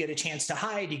because you get a chance to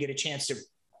hide, you get a chance to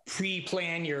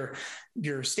pre-plan your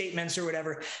statements or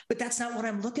whatever, but that's not what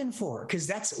I'm looking for. Cause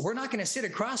we're not going to sit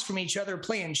across from each other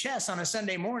playing chess on a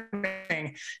Sunday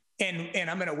morning and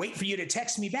I'm going to wait for you to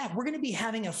text me back. We're going to be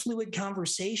having a fluid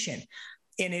conversation.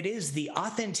 And it is the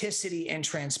authenticity and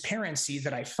transparency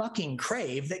that I fucking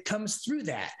crave that comes through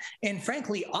that. And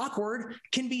frankly, awkward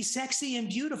can be sexy and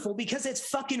beautiful because it's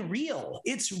fucking real.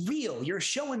 It's real. You're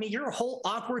showing me your whole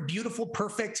awkward, beautiful,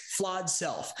 perfect, flawed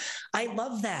self. I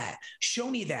love that.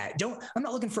 Show me that. I'm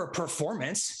not looking for a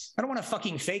performance. I don't want a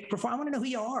fucking fake performance. I want to know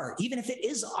who you are, even if it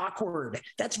is awkward.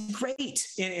 That's great.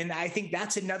 And I think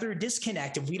that's another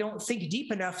disconnect if we don't think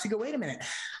deep enough to go, wait a minute,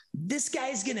 this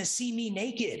guy's going to see me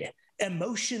naked.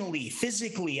 Emotionally,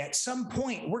 physically, at some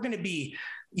point, we're going to be,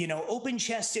 open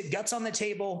chested, guts on the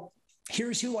table.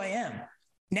 Here's who I am.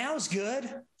 Now's good.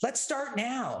 Let's start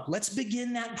now. Let's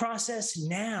begin that process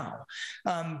now.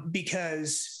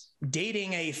 Because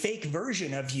dating a fake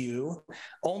version of you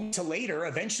only to later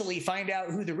eventually find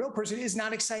out who the real person is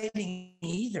not exciting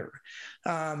either.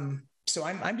 So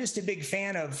I'm just a big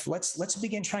fan of let's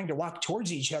begin trying to walk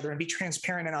towards each other and be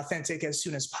transparent and authentic as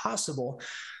soon as possible,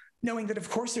 knowing that, of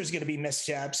course, there's going to be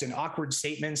missteps and awkward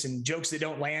statements and jokes that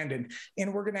don't land.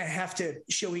 And we're going to have to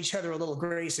show each other a little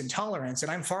grace and tolerance.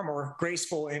 And I'm far more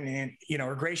graceful and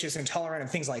or gracious and tolerant and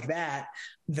things like that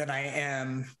than I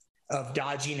am of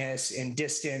dodginess and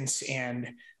distance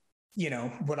and,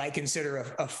 what I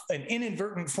consider an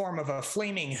inadvertent form of a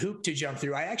flaming hoop to jump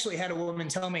through. I actually had a woman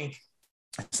tell me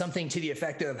something to the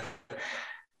effect of,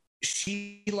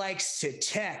 she likes to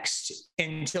text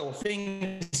until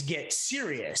things get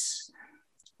serious,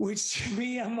 which to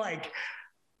me, I'm like,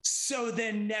 so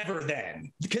then never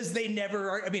then, because they never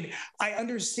are. I mean, I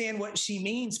understand what she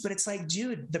means, but it's like,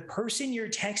 dude, the person you're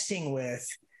texting with,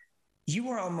 you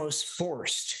are almost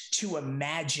forced to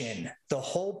imagine the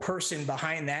whole person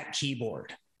behind that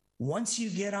keyboard. Once you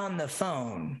get on the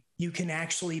phone, you can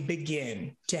actually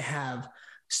begin to have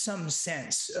some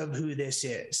sense of who this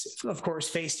is. Of course,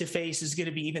 face-to-face is going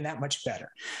to be even that much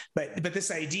better. But this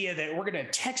idea that we're going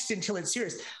to text until it's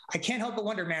serious, I can't help but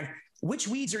wonder, man, which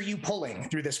weeds are you pulling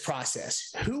through this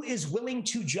process? Who is willing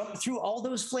to jump through all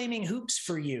those flaming hoops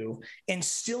for you and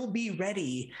still be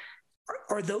ready?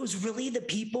 Are those really the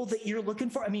people that you're looking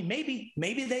for? I mean,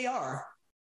 maybe they are,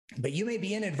 but you may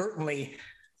be inadvertently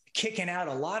kicking out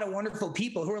a lot of wonderful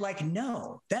people who are like,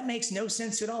 no, that makes no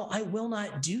sense at all. I will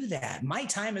not do that. My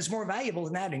time is more valuable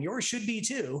than that, and yours should be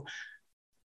too.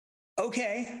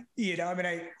 Okay. I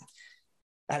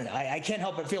don't know. I can't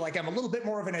help but feel like I'm a little bit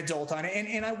more of an adult on it.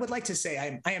 And I would like to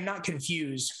say I am not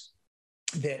confused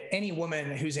that any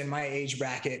woman who's in my age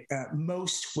bracket,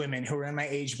 most women who are in my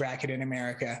age bracket in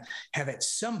America have at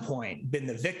some point been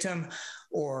the victim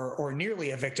or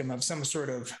nearly a victim of some sort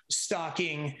of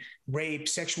stalking, rape,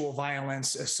 sexual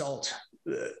violence, assault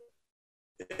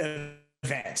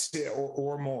events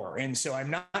or more. And so I'm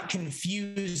not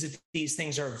confused that these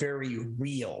things are very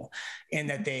real and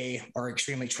that they are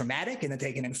extremely traumatic and that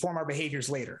they can inform our behaviors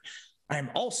later. I'm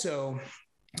also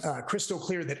crystal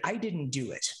clear that I didn't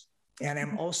do it. And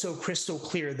I'm also crystal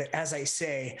clear that, as I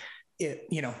say,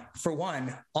 for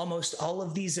one, almost all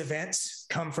of these events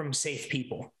come from safe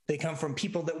people. They come from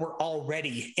people that were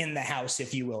already in the house,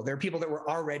 if you will. They're people that were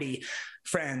already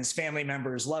friends, family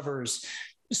members, lovers,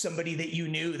 somebody that you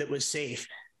knew that was safe.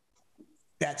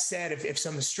 That said, if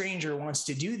some stranger wants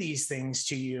to do these things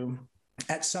to you,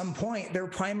 at some point, their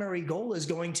primary goal is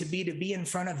going to be in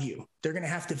front of you. They're going to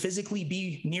have to physically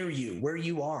be near you, where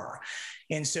you are.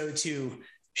 And so to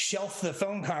shelf the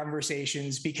phone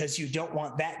conversations because you don't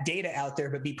want that data out there,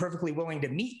 but be perfectly willing to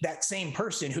meet that same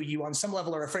person who you on some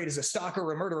level are afraid is a stalker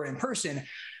or a murderer in person.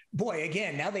 Boy,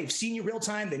 again, now they've seen you real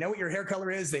time. They know what your hair color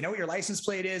is. They know what your license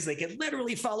plate is. They can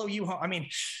literally follow you home. I mean,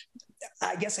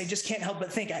 I guess I just can't help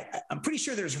but think I'm pretty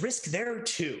sure there's risk there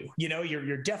too.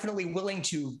 You're definitely willing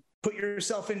to put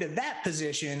yourself into that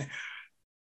position.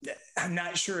 I'm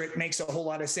not sure it makes a whole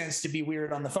lot of sense to be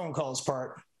weird on the phone calls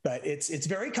part. But it's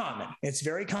very common. It's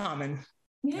very common.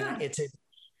 Yeah.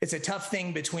 It's a tough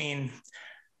thing between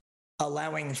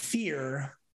allowing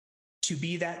fear to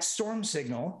be that storm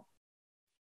signal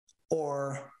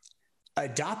or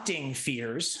adopting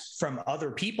fears from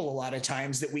other people a lot of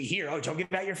times that we hear, don't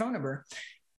give out your phone number.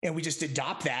 And we just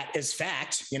adopt that as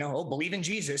fact, believe in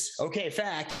Jesus. Okay,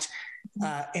 fact.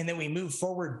 And then we move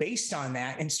forward based on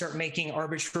that and start making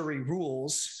arbitrary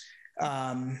rules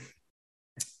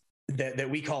that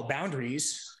we call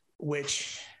boundaries,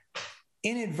 which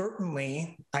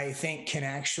inadvertently, I think, can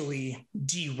actually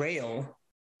derail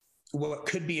what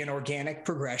could be an organic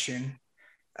progression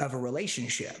of a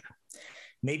relationship.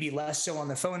 Maybe less so on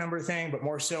the phone number thing, but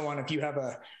more so on if you have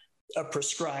a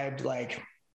prescribed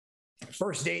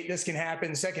first date, this can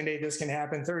happen. Second date, this can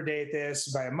happen. Third date,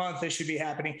 this. By a month, this should be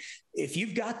happening. If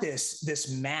you've got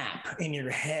this map in your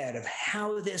head of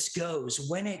how this goes,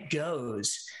 when it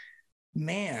goes,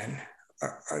 man,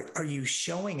 are you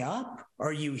showing up?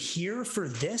 Are you here for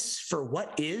this, for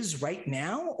what is right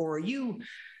now? Or are you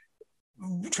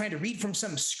trying to read from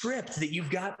some script that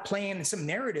you've got playing some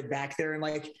narrative back there? And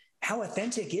like, how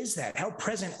authentic is that? How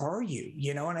present are you?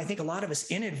 You know, and I think a lot of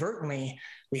us inadvertently,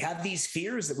 we have these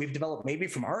fears that we've developed maybe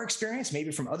from our experience,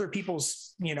 maybe from other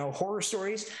people's, you know, horror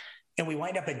stories. And we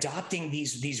wind up adopting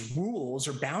these rules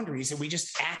or boundaries, and we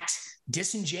just act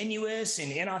disingenuous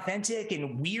and inauthentic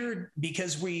and weird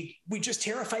because we just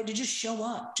terrified to just show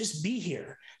up, just be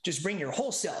here, just bring your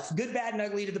whole self, good, bad, and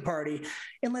ugly to the party.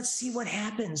 And let's see what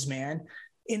happens, man.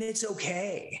 And it's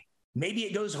okay. Maybe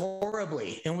it goes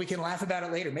horribly and we can laugh about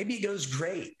it later. Maybe it goes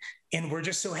great and we're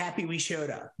just so happy we showed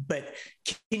up. But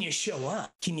can you show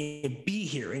up? Can you be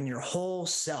here in your whole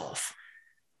self?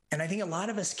 And I think a lot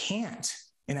of us can't.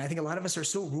 And I think a lot of us are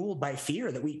so ruled by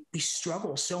fear that we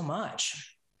struggle so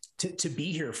much to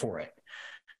be here for it.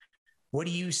 What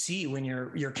do you see when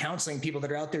you're counseling people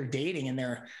that are out there dating and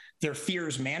their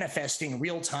fears manifesting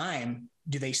real time?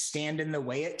 Do they stand in the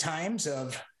way at times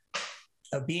of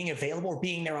being available or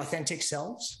being their authentic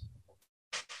selves?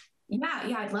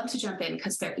 Yeah, I'd love to jump in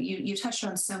because you touched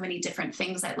on so many different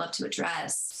things I'd love to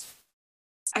address.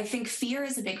 I think fear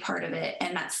is a big part of it,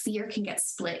 and that fear can get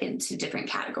split into different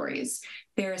categories.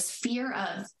 There's fear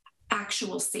of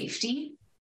actual safety,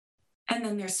 and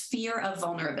then there's fear of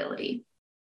vulnerability.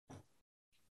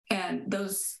 And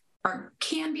those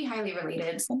can be highly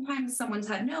related. Sometimes someone's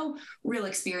had no real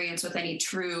experience with any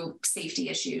true safety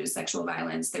issues, sexual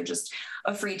violence. They're just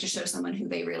afraid to show someone who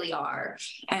they really are.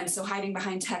 And so hiding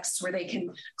behind texts where they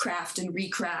can craft and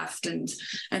recraft and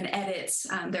edit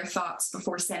their thoughts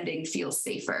before sending feels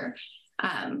safer.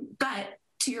 But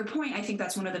to your point, I think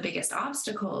that's one of the biggest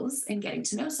obstacles in getting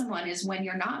to know someone is when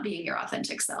you're not being your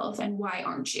authentic self, and why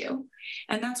aren't you?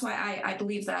 And that's why I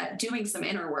believe that doing some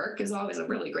inner work is always a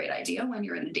really great idea when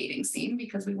you're in the dating scene,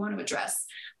 because we want to address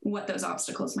what those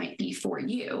obstacles might be for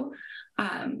you.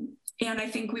 And I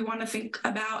think we want to think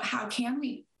about how can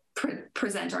we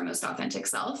present our most authentic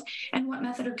self and what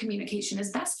method of communication is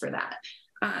best for that.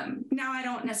 Now, I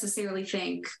don't necessarily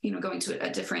think, going to a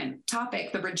different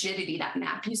topic, the rigidity, that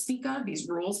map you speak of, these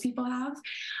rules people have,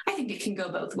 I think it can go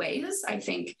both ways. I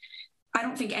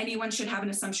don't think anyone should have an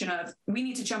assumption of we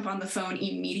need to jump on the phone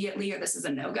immediately or this is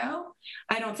a no-go.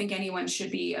 I don't think anyone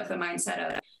should be of the mindset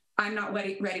of I'm not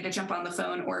ready to jump on the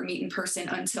phone or meet in person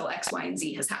until X, Y, and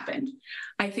Z has happened.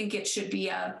 I think it should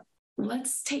be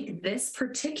let's take this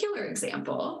particular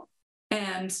example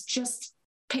and just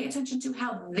pay attention to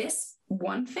how this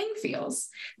one thing feels,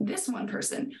 this one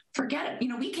person, forget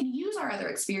it. We can use our other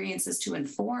experiences to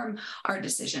inform our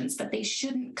decisions, but they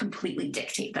shouldn't completely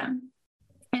dictate them.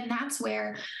 And that's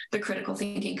where the critical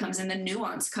thinking comes in, the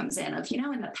nuance comes in of,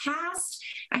 in the past,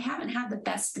 I haven't had the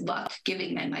best luck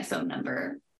giving men my phone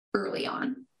number early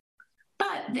on.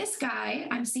 But this guy,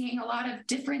 I'm seeing a lot of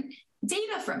different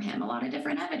data from him, a lot of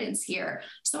different evidence here.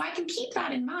 So I can keep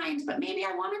that in mind, but maybe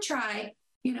I want to try,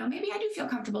 maybe I do feel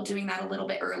comfortable doing that a little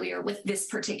bit earlier with this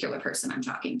particular person I'm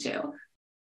talking to,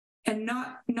 and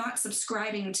not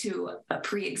subscribing to a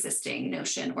pre-existing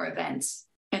notion or event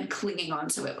and clinging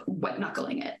onto it, white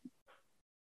knuckling it.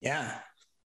 Yeah.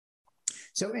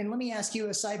 So, and let me ask you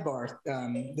a sidebar.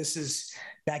 This is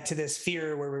back to this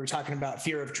fear where we were talking about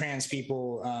fear of trans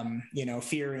people,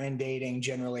 fear in dating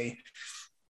generally.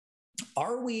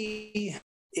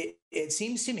 It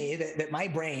seems to me that my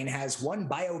brain has one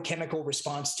biochemical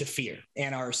response to fear,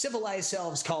 and our civilized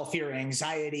selves call fear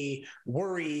anxiety,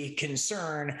 worry,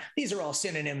 concern. These are all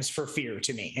synonyms for fear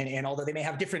to me. And although they may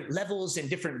have different levels and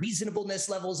different reasonableness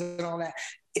levels and all that,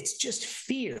 it's just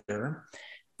fear.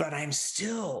 But I'm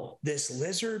still this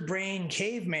lizard brain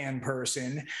caveman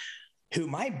person who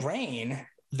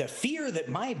the fear that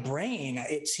my brain,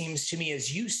 it seems to me,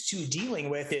 is used to dealing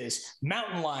with is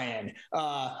mountain lion,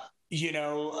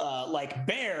 like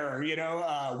bear,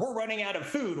 we're running out of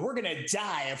food. We're going to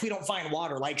die if we don't find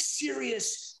water, like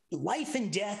serious life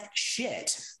and death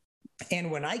shit. And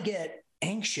when I get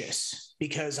anxious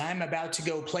because I'm about to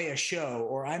go play a show,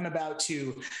 or I'm about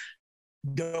to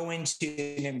go into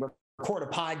and record a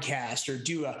podcast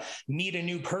or meet a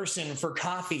new person for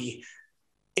coffee,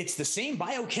 it's the same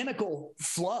biochemical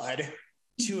flood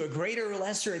to a greater or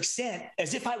lesser extent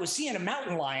as if I was seeing a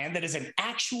mountain lion that is an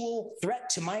actual threat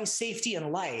to my safety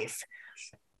and life.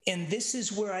 And this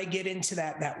is where I get into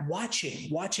that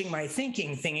watching my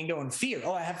thinking thing and going, fear.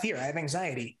 Oh, I have fear. I have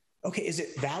anxiety. okay, is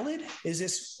it valid?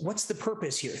 What's the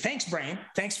purpose here? Thanks, brain.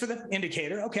 Thanks for the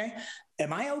indicator. Okay.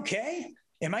 Am I okay?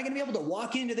 Am I going to be able to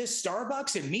walk into this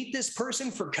Starbucks and meet this person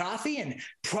for coffee and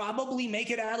probably make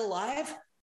it out alive?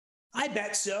 I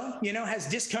bet so. Has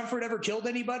discomfort ever killed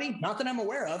anybody? Not that I'm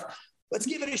aware of. Let's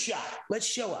give it a shot. Let's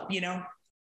show up,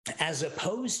 as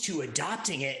opposed to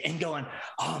adopting it and going,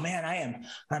 oh man,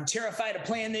 I'm terrified of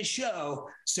playing this show.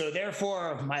 So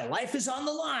therefore my life is on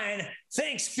the line.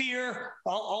 Thanks, fear.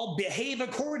 I'll behave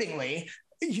accordingly.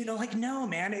 No,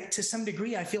 man, to some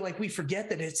degree, I feel like we forget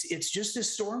that it's just a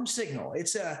storm signal.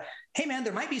 It's hey man,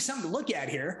 there might be something to look at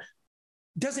here.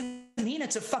 Doesn't mean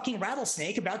it's a fucking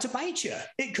rattlesnake about to bite you.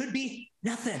 It could be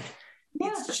nothing.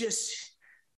 Yeah. It's just,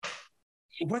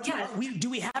 do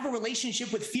we have a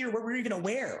relationship with fear where we're even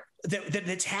aware that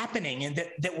it's happening and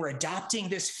that we're adopting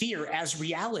this fear as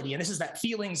reality? And this is that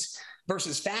feelings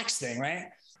versus facts thing, right?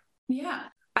 Yeah.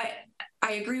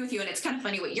 I agree with you. And it's kind of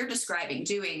funny what you're describing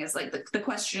doing is like the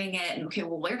questioning it and, okay,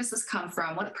 well, where does this come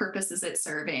from? What purpose is it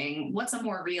serving? What's a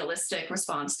more realistic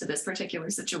response to this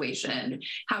particular situation?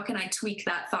 How can I tweak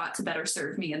that thought to better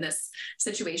serve me in this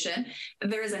situation?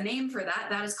 There is a name for that.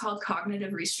 That is called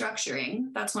cognitive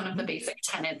restructuring. That's one of the basic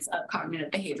tenets of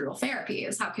cognitive behavioral therapy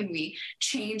is how can we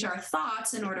change our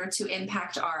thoughts in order to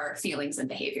impact our feelings and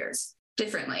behaviors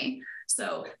differently?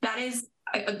 So that is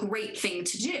a great thing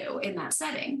to do in that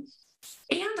setting.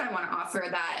 And I want to offer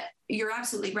that you're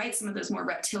absolutely right. Some of those more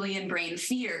reptilian brain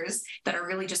fears that are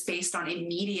really just based on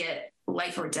immediate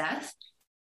life or death,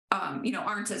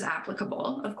 aren't as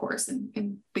applicable, of course,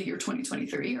 in the year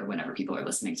 2023 or whenever people are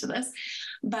listening to this.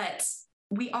 But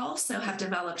we also have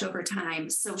developed over time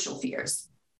social fears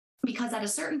because at a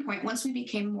certain point, once we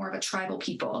became more of a tribal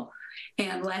people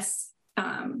and less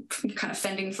kind of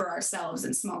fending for ourselves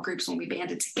in small groups when we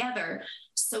banded together,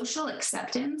 social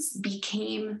acceptance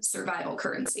became survival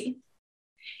currency.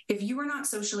 If you were not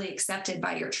socially accepted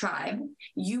by your tribe,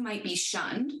 you might be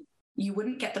shunned. You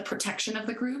wouldn't get the protection of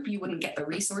the group. You wouldn't get the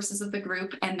resources of the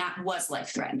group. And that was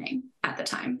life-threatening at the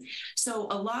time. So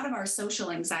a lot of our social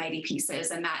anxiety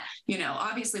pieces and that,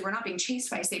 obviously we're not being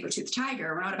chased by a saber-toothed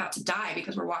tiger. We're not about to die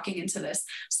because we're walking into this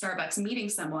Starbucks meeting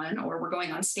someone or we're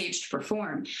going on stage to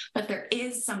perform. But there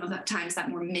is some of the times that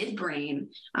more midbrain,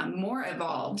 more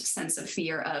evolved sense of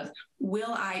fear of,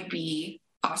 will I be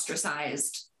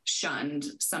ostracized, shunned,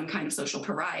 some kind of social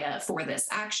pariah for this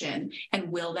action?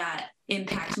 And will that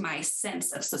impact my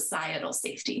sense of societal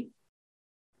safety?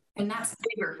 And that's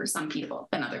bigger for some people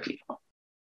than other people.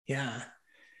 Yeah.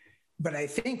 But I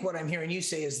think what I'm hearing you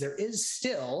say is there is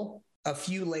still a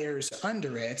few layers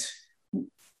under it,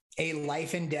 a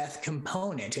life and death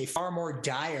component, a far more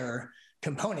dire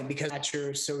component, because that's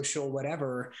your social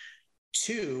whatever.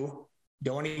 Two,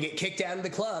 don't want to get kicked out of the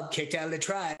club, kicked out of the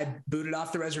tribe, booted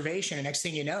off the reservation. And next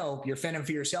thing you know, you're fending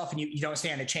for yourself and you don't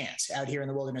stand a chance out here in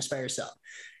the wilderness by yourself.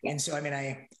 And so,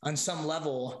 on some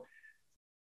level,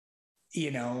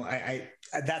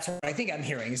 that's what I think I'm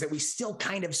hearing is that we still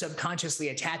kind of subconsciously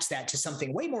attach that to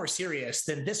something way more serious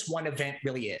than this one event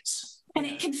really is. And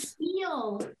it can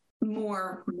feel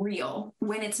more real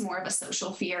when it's more of a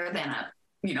social fear than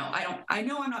I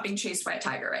know I'm not being chased by a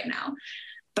tiger right now,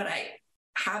 but I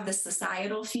have this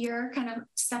societal fear kind of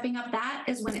stepping up. That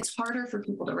is when it's harder for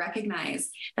people to recognize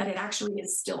that it actually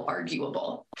is still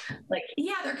arguable. Like,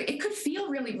 it could feel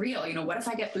really real. What if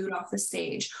I get booed off the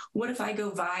stage? What if I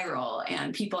go viral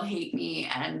and people hate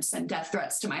me and send death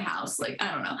threats to my house? Like,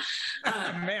 I don't know.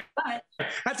 Man, but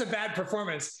that's a bad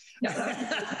performance. I'm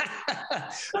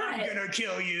gonna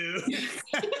kill you.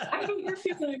 I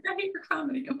hate your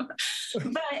comedy.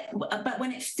 But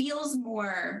when it feels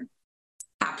more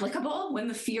applicable, when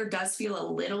the fear does feel a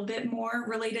little bit more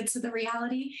related to the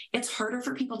reality, it's harder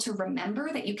for people to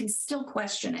remember that you can still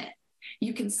question it.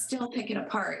 You can still pick it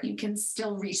apart. You can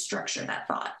still restructure that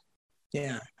thought.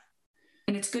 Yeah.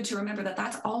 And it's good to remember that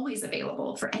that's always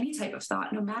available for any type of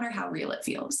thought, no matter how real it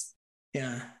feels.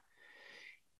 Yeah.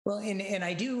 Well, and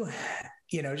I do,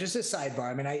 just a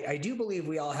sidebar. I do believe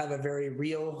we all have a very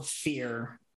real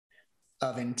fear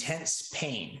of intense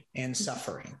pain and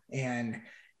suffering. And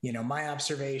my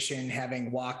observation,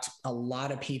 having walked a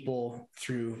lot of people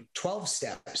through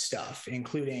 12-step stuff,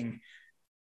 including,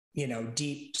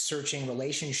 deep searching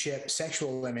relationship,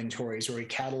 sexual inventories where we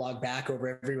catalog back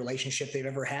over every relationship they've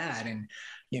ever had and,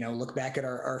 look back at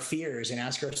our fears and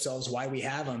ask ourselves why we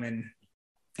have them.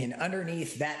 And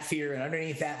underneath that fear and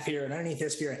underneath that fear and underneath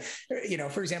this fear,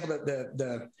 for example,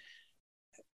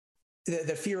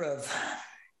 the fear of,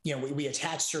 we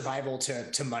attach survival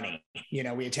to money.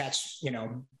 We attach,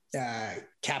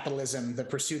 capitalism, the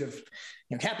pursuit of,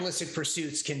 capitalistic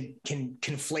pursuits can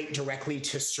conflate directly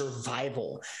to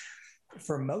survival.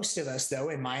 for most of us, though,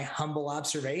 in my humble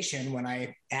observation, when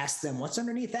I ask them what's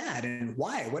underneath that and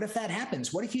why, what if that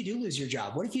happens? What if you do lose your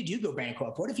job? What if you do go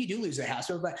bankrupt? What if you do lose a house?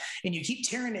 And you keep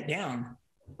tearing it down.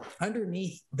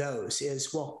 Underneath those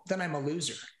is, well, then I'm a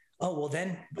loser. Oh, well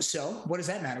then, so what does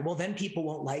that matter? Well, then people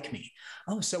won't like me.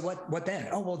 Oh, so what then?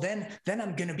 Oh, well, then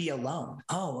I'm going to be alone.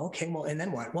 Oh, okay. Well, and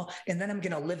then what? Well, and then I'm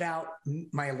going to live out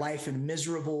my life in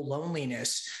miserable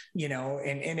loneliness,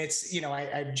 and it's,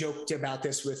 I've joked about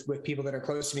this with people that are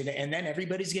close to me, and then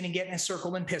everybody's going to get in a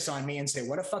circle and piss on me and say,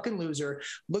 what a fucking loser.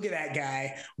 Look at that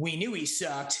guy. We knew he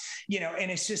sucked, and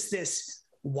it's just this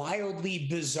wildly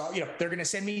bizarre, they're going to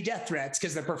send me death threats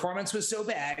because the performance was so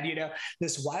bad,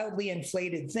 this wildly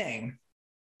inflated thing.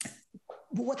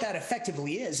 But what that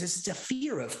effectively is it's a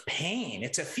fear of pain.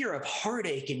 It's a fear of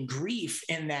heartache and grief,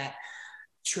 and that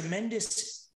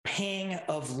tremendous pang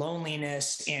of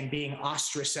loneliness and being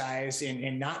ostracized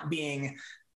and not being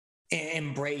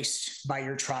embraced by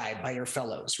your tribe, by your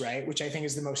fellows, right? Which I think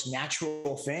is the most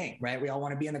natural thing, right? We all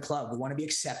want to be in the club. We want to be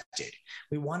accepted.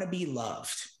 We want to be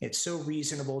loved. It's so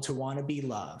reasonable to want to be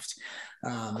loved.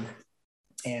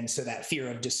 And so that fear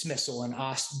of dismissal and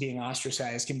being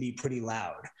ostracized can be pretty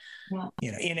loud,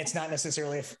 and it's not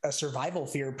necessarily a survival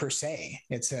fear per se.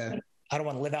 It's I don't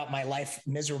want to live out my life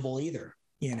miserable either,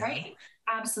 Right.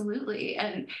 Absolutely.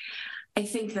 And I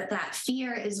think that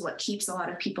fear is what keeps a lot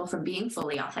of people from being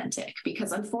fully authentic,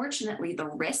 because unfortunately the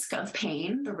risk of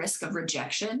pain, the risk of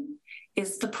rejection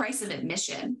is the price of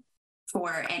admission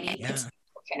for any potential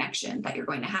connection that you're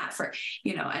going to have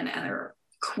and there are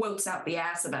quotes out the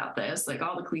ass about this, like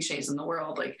all the cliches in the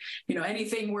world, like,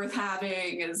 anything worth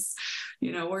having is,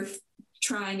 worth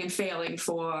trying and failing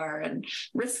for, and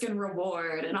risk and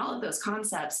reward, and all of those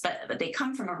concepts, but they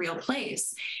come from a real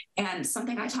place. And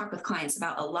something I talk with clients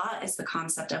about a lot is the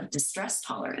concept of distress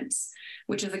tolerance,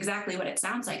 which is exactly what it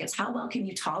sounds like. It's how well can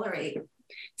you tolerate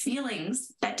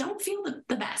feelings that don't feel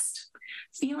the best,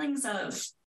 feelings of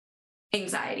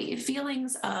anxiety,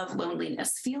 feelings of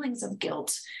loneliness, feelings of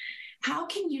guilt. How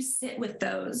can you sit with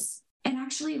those and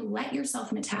actually let yourself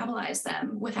metabolize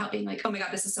them without being like, oh my God,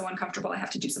 this is so uncomfortable. I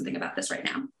have to do something about this right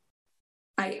now.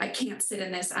 I can't sit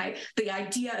in this. The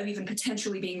idea of even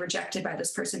potentially being rejected by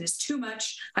this person is too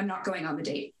much. I'm not going on the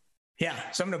date.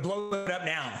 Yeah. So I'm going to blow it up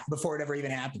now before it ever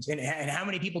even happens. And how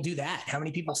many people do that? How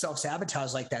many people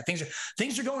self-sabotage like that?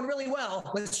 Things are going really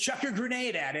well. Let's chuck your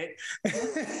grenade at it.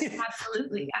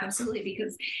 Absolutely. Absolutely.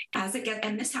 Because as it gets,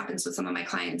 and this happens with some of my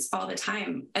clients all the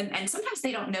time. And sometimes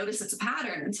they don't notice it's a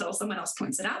pattern until someone else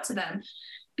points it out to them,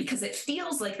 because it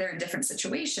feels like they're in different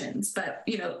situations. But,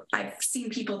 I've seen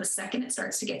people the second it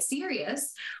starts to get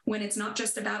serious, when it's not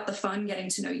just about the fun getting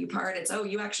to know you part, it's, oh,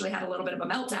 you actually had a little bit of a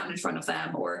meltdown in front of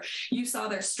them, or you saw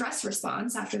their stress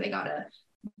response after they got a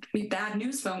bad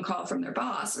news phone call from their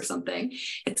boss or something.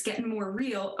 It's getting more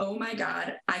real. Oh my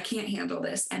God, I can't handle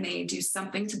this. And they do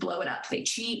something to blow it up. They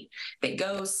cheat, they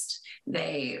ghost,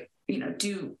 they,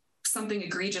 do something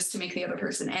egregious to make the other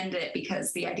person end it,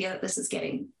 because the idea that this is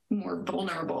getting more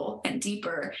vulnerable and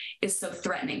deeper is so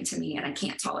threatening to me, and I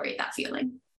can't tolerate that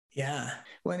feeling. Yeah.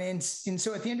 Well, and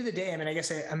so at the end of the day, I mean, I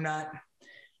guess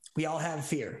we all have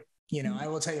fear. I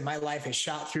will tell you, my life is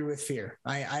shot through with fear.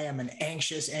 I am an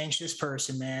anxious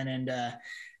person, man.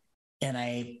 And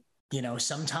I,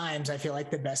 sometimes I feel like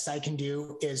the best I can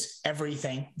do is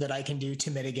everything that I can do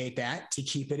to mitigate that, to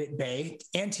keep it at bay,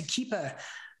 and to keep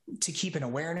an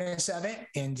awareness of it,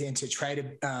 and to try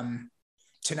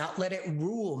to not let it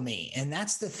rule me. And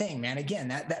that's the thing, man. Again,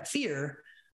 that fear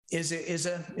is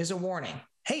a warning.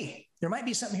 Hey, there might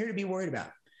be something here to be worried about.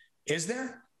 Is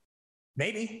there?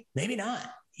 Maybe not,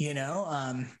 and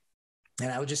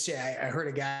I would just say, I heard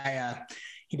a guy,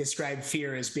 he described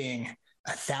fear as being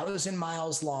 1,000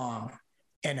 miles long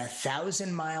and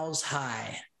 1,000 miles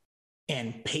high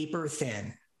and paper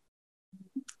thin.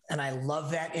 And I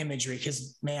love that imagery,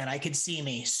 because, man, I could see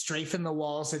me strafing the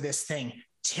walls of this thing,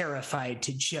 terrified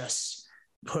to just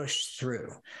push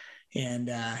through.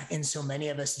 And so many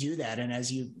of us do that. And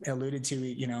as you alluded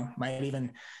to, might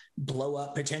even blow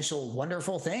up potential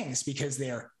wonderful things, because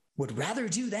they would rather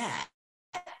do that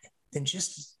than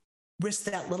just risk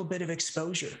that little bit of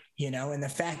exposure, and the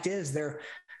fact is they're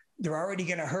already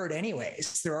going to hurt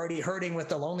anyways. They're already hurting with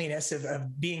the loneliness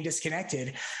of being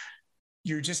disconnected.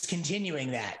 You're just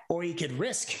continuing that, or you could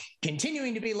risk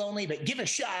continuing to be lonely, but give a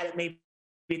shot at maybe,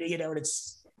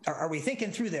 are we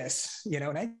thinking through this?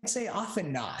 And I'd say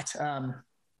often not.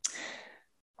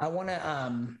 I want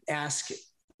to ask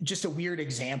just a weird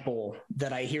example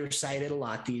that I hear cited a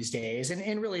lot these days.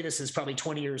 And really, this is probably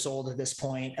 20 years old at this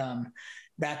point.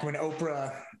 Back when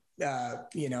Oprah,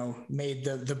 made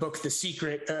the book, The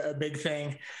Secret, a big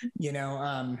thing,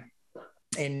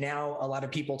 And now a lot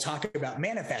of people talk about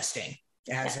manifesting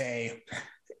as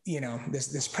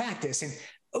this practice. And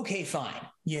okay, fine.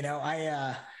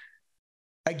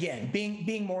 Again,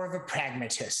 being more of a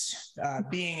pragmatist,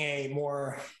 being a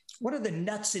more, what are the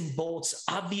nuts and bolts,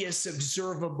 obvious,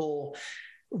 observable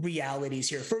realities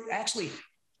here? For actually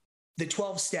the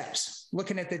 12 steps,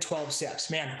 looking at the 12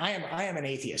 steps, man, I am an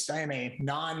atheist. I am a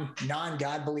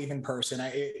non-God believing person.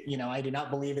 I do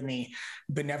not believe in the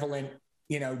benevolent,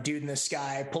 dude in the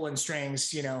sky pulling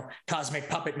strings, cosmic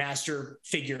puppet master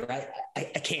figure. I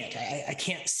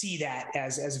can't see that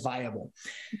as viable.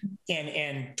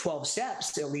 And 12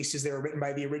 steps, at least as they were written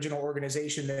by the original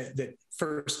organization that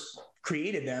first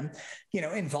created them,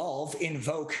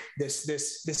 invoke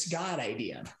this God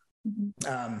idea.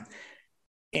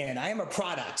 And I am a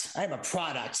product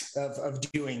of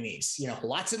doing these,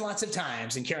 lots and lots of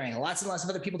times and carrying lots and lots of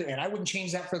other people. And I wouldn't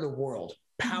change that for the world.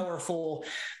 Powerful.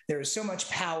 There is so much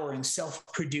power in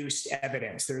self-produced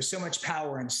evidence. There is so much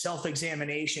power in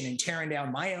self-examination and tearing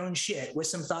down my own shit with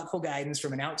some thoughtful guidance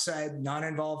from an outside,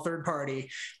 non-involved third party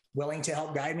willing to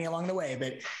help guide me along the way.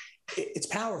 But it's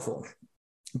powerful.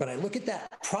 But I look at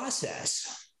that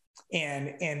process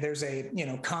and there's a,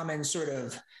 common sort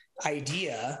of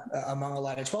idea among a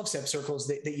lot of 12-step circles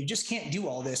that you just can't do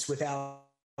all this without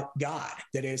God,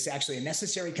 that is actually a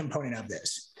necessary component of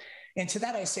this. And to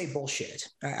that, I say bullshit.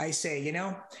 I say,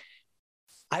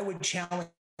 I would challenge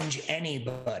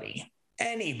anybody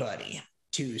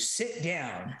to sit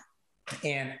down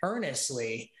and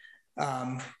earnestly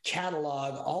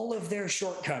catalog all of their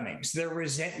shortcomings, their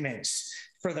resentments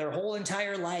for their whole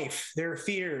entire life, their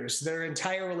fears, their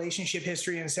entire relationship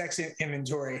history and sex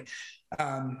inventory.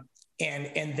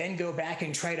 And then go back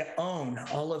and try to own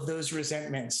all of those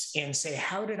resentments and say,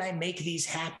 how did I make these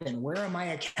happen? Where am I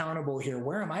accountable here?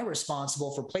 Where am I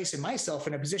responsible for placing myself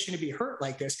in a position to be hurt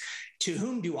like this? To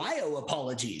whom do I owe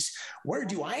apologies? Where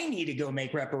do I need to go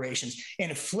make reparations?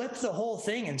 And flip the whole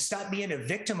thing and stop being a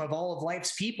victim of all of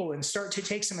life's people and start to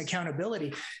take some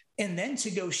accountability. And then to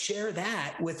go share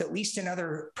that with at least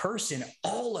another person,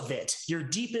 all of it, your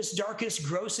deepest, darkest,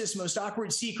 grossest, most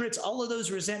awkward secrets, all of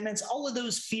those resentments, all of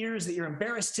those fears that you're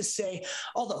embarrassed to say,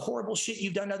 all the horrible shit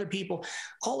you've done to other people,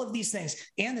 all of these things,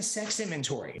 and the sex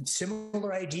inventory.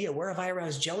 Similar idea. Where have I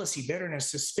aroused jealousy,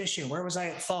 bitterness, suspicion? Where was I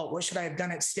at fault? What should I have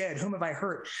done instead? Whom have I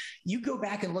hurt? You go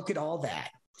back and look at all that.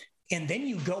 And then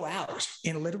you go out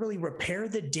and literally repair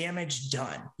the damage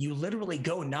done. You literally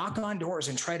go knock on doors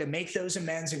and try to make those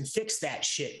amends and fix that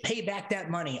shit, pay back that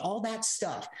money, all that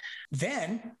stuff.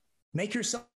 Then make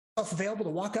yourself available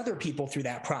to walk other people through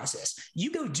that process.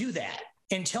 You go do that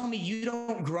and tell me you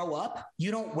don't grow up, you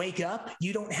don't wake up,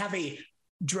 you don't have a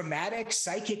dramatic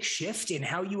psychic shift in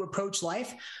how you approach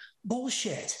life.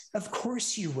 Bullshit. Of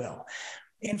course you will.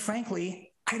 And frankly,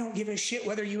 I don't give a shit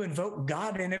whether you invoke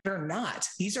God in it or not.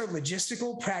 These are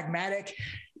logistical, pragmatic.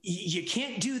 You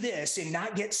can't do this and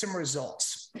not get some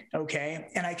results. Okay.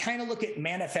 And I kind of look at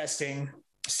manifesting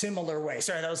similar way.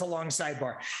 Sorry, that was a long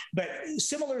sidebar, but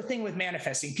similar thing with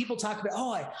manifesting. People talk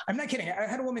about, I'm not kidding. I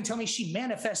had a woman tell me she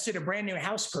manifested a brand new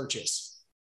house purchase.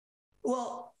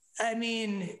 Well, I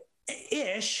mean,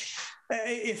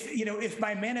 if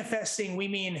by manifesting, we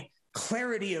mean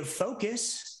clarity of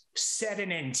focus, set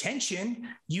an intention,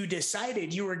 you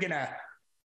decided you were going to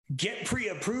get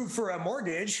pre-approved for a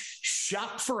mortgage,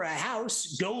 shop for a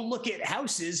house, go look at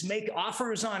houses, make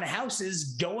offers on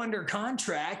houses, go under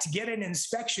contract, get an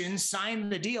inspection, sign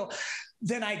the deal,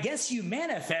 then I guess you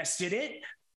manifested it.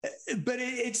 But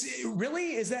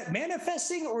is that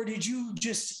manifesting, or did you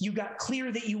got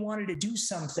clear that you wanted to do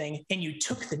something and you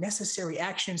took the necessary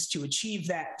actions to achieve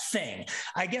that thing?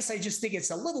 I guess I just think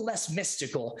it's a little less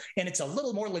mystical and it's a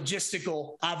little more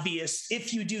logistical, obvious.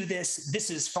 If you do this, this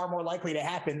is far more likely to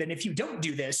happen than if you don't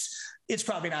do this, it's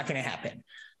probably not going to happen.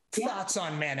 Yeah. Thoughts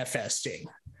on manifesting?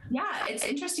 Yeah, it's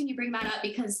interesting you bring that up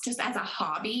because just as a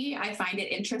hobby, I find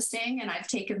it interesting, and I've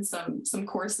taken some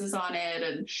courses on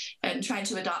it and tried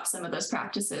to adopt some of those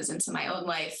practices into my own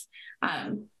life,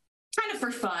 kind of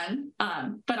for fun,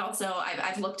 but also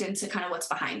I've looked into kind of what's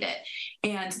behind it.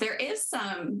 And there is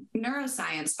some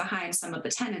neuroscience behind some of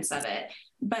the tenets of it.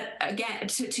 But again,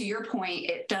 to your point,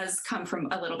 it does come from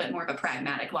a little bit more of a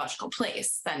pragmatic, logical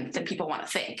place than people want to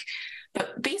think.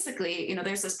 But basically,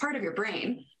 there's this part of your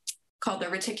brain called the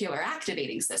reticular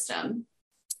activating system.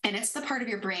 And it's the part of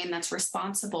your brain that's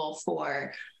responsible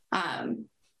for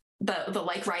the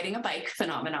like riding a bike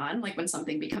phenomenon, like when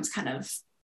something becomes kind of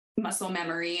muscle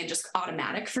memory and just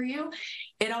automatic for you.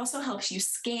 It also helps you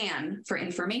scan for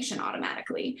information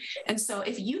automatically. And so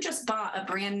if you just bought a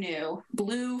brand new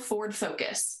blue Ford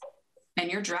Focus and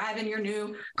you're driving your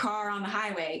new car on the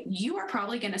highway, you are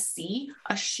probably going to see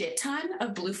a shit ton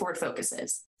of blue Ford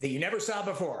Focuses that you never saw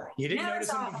before. You didn't notice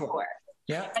them before.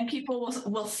 Yeah. And people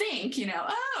will think,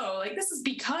 oh, like this is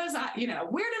because where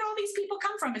did all these people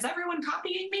come from? Is everyone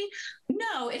copying me?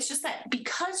 No, it's just that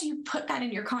because you put that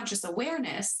in your conscious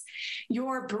awareness,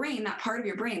 your brain, that part of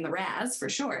your brain, the RAS for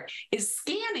short, is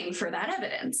scanning for that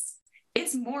evidence.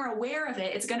 It's more aware of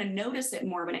it. It's going to notice it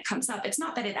more when it comes up. It's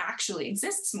not that it actually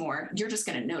exists more. You're just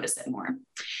going to notice it more.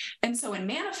 And so in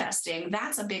manifesting,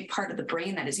 that's a big part of the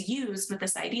brain that is used with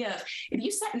this idea of, if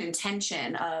you set an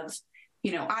intention of,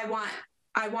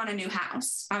 I want a new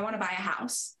house. I want to buy a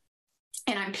house.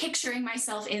 And I'm picturing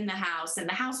myself in the house, and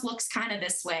the house looks kind of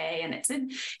this way, and it's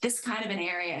in this kind of an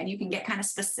area, and you can get kind of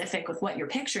specific with what you're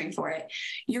picturing for it.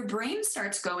 Your brain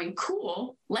starts going,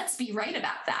 cool, let's be right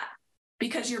about that.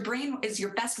 Because your brain is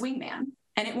your best wingman,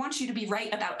 and it wants you to be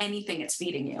right about anything it's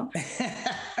feeding you.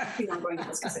 I'm going to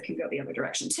this because it can go the other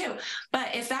direction too.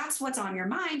 But if that's what's on your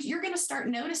mind, you're going to start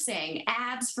noticing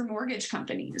ads for mortgage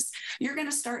companies. You're going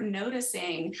to start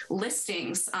noticing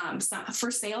listings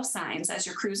for sale signs as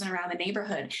you're cruising around the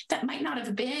neighborhood that might not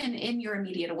have been in your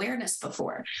immediate awareness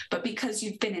before. But because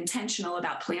you've been intentional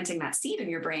about planting that seed in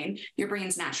your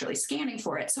brain's naturally scanning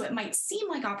for it. So it might seem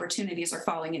like opportunities are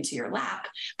falling into your lap,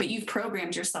 but you've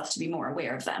programmed yourself to be more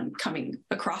aware of them coming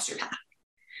across your path.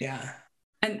 Yeah.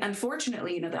 And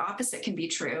unfortunately, the opposite can be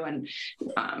true. And,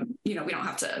 we don't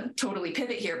have to totally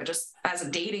pivot here, but just as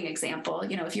a dating example,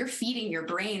 if you're feeding your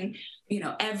brain,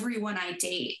 everyone I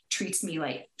date treats me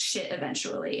like shit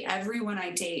eventually. Everyone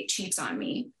I date cheats on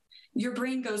me. Your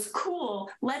brain goes, cool,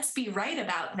 let's be right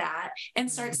about that,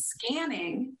 and starts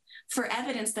scanning for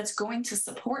evidence that's going to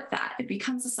support that. It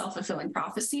becomes a self-fulfilling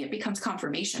prophecy. It becomes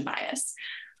confirmation bias,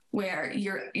 where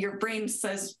your brain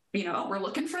says, oh, we're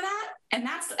looking for that. And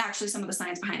that's actually some of the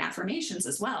science behind affirmations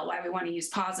as well, why we want to use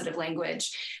positive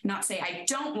language, not say, I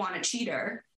don't want a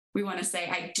cheater. We want to say,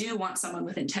 I do want someone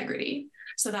with integrity,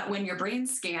 so that when your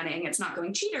brain's scanning, it's not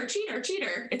going cheater, cheater,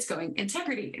 cheater. It's going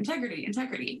integrity, integrity,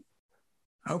 integrity.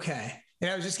 Okay. And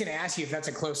I was just going to ask you if that's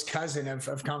a close cousin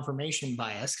of confirmation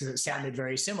bias, because it sounded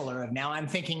very similar. Of now I'm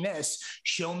thinking this,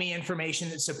 show me information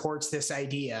that supports this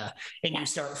idea, and you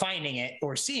start finding it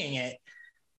or seeing it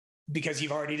because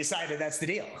you've already decided that's the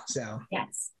deal. So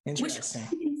yes, interesting.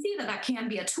 Which you can see that can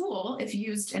be a tool if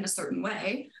used in a certain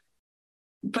way,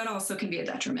 but also can be a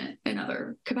detriment in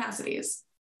other capacities.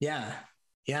 Yeah.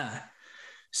 Yeah.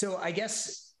 So I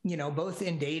guess, both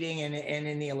in dating and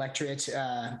in the electorate,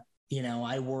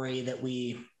 I worry that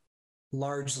we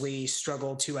largely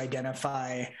struggle to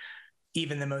identify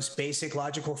even the most basic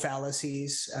logical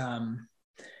fallacies.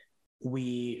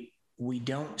 We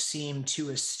don't seem too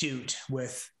astute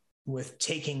with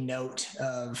taking note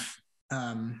of,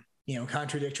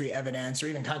 contradictory evidence or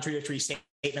even contradictory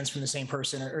statements from the same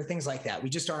person or things like that.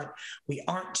 We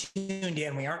aren't tuned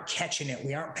in. We aren't catching it.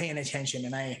 We aren't paying attention.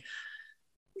 And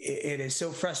it is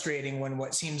so frustrating when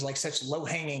what seems like such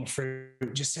low-hanging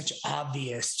fruit, just such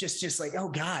obvious, just like, oh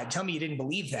God, tell me you didn't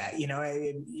believe that.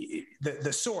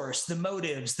 The source, the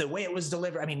motives, the way it was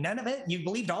delivered. I mean, none of it. You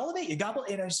believed all of it. You gobbled.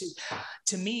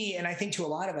 To me, and I think to a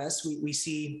lot of us, we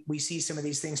see some of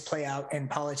these things play out in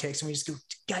politics, and we just go,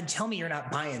 God, tell me you're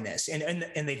not buying this, and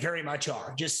they very much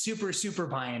are, just super, super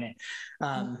buying it.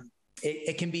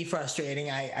 It can be frustrating.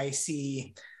 I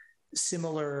see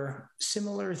similar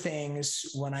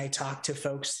things when I talk to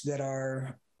folks that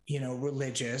are,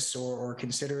 religious or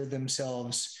consider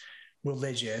themselves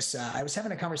religious. I was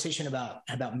having a conversation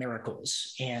about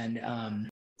miracles, and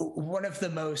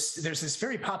there's this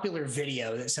very popular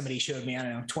video that somebody showed me, I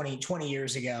don't know, 20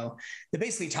 years ago, that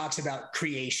basically talks about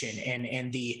creation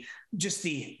and the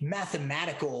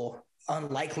mathematical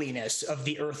unlikeliness of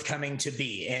the earth coming to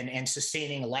be and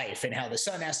sustaining life, and how the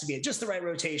sun has to be at just the right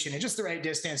rotation and just the right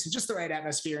distance and just the right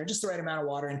atmosphere and just the right amount of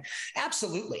water. And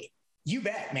absolutely, you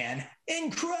bet, man,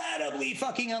 incredibly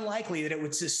fucking unlikely that it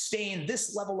would sustain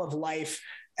this level of life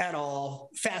at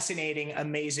all. Fascinating,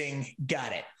 amazing,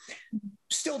 got it.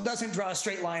 Still doesn't draw a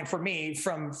straight line for me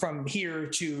from here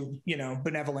to,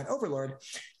 benevolent overlord.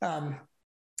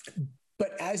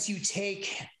 But as you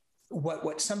take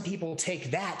what some people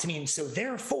take that to mean, so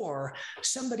therefore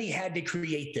somebody had to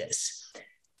create this.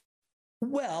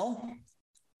 Well,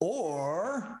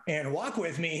 and walk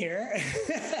with me here,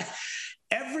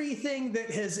 everything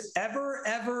that has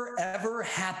ever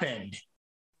happened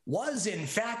was in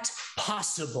fact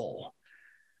possible.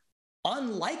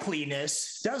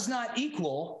 Unlikeliness does not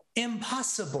equal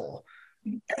impossible.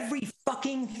 Every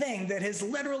fucking thing that has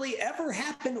literally ever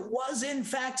happened was in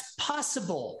fact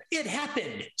possible. It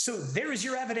happened. So there's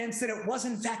your evidence that it was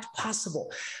in fact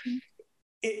possible.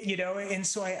 And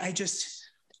so I just,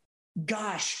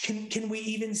 gosh, can we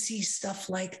even see stuff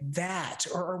like that?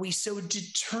 Or are we so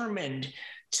determined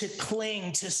to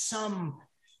cling to some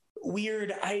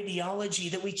weird ideology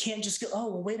that we can't just go, oh,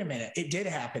 well, wait a minute, it did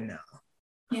happen though.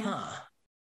 Yeah. Huh.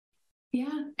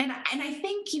 Yeah. And I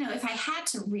think, if I had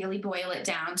to really boil it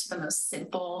down to the most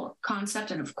simple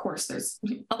concept, and of course there's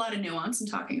a lot of nuance in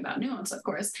talking about nuance, of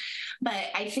course, but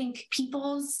I think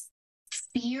people's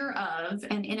fear of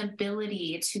and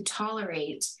inability to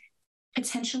tolerate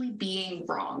potentially being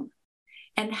wrong,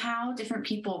 and how different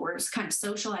people were kind of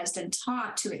socialized and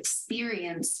taught to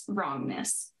experience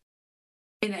wrongness.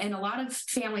 In a lot of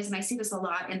families, and I see this a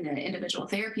lot in the individual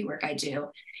therapy work I do,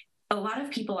 a lot of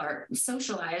people are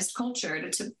socialized,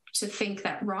 cultured to think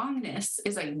that wrongness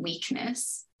is a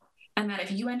weakness, and that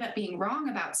if you end up being wrong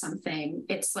about something,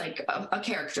 it's like a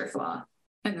character flaw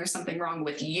and there's something wrong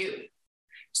with you.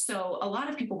 So a lot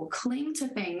of people will cling to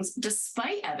things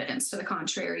despite evidence to the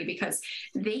contrary, because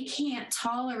they can't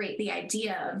tolerate the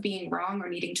idea of being wrong or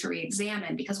needing to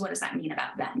re-examine, because what does that mean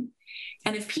about them?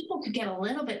 And if people could get a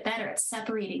little bit better at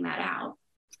separating that out,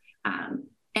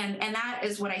 and that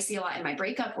is what I see a lot in my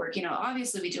breakup work.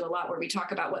 Obviously we do a lot where we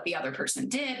talk about what the other person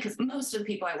did, because most of the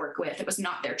people I work with, it was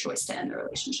not their choice to end the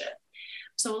relationship.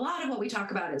 So a lot of what we talk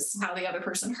about is how the other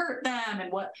person hurt them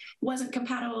and what wasn't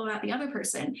compatible about the other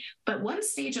person. But one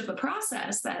stage of the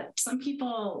process that some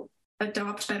people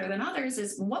adopt better than others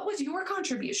is, what was your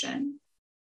contribution?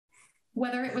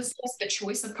 Whether it was just the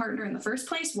choice of partner in the first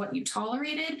place, what you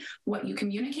tolerated, what you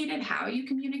communicated, how you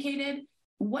communicated,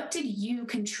 what did you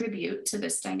contribute to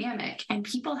this dynamic? And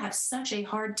people have such a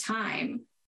hard time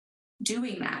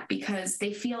doing that because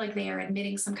they feel like they are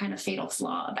admitting some kind of fatal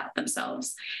flaw about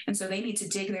themselves. And so they need to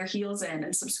dig their heels in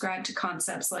and subscribe to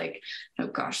concepts like, oh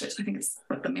gosh, I think it's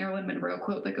like the Marilyn Monroe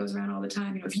quote that goes around all the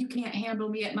time. If you can't handle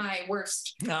me at my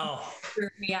worst,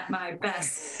 serve me at my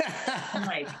best. And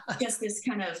like just this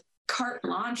kind of carte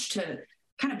blanche to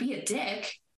kind of be a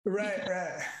dick.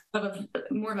 Right. Of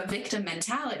more of a victim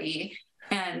mentality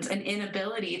and an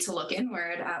inability to look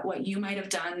inward at what you might have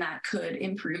done that could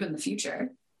improve in the future.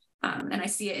 And I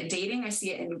see it in dating. I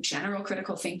see it in general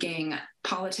critical thinking,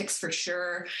 politics for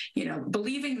sure,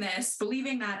 believing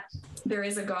that there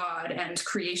is a God and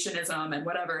creationism and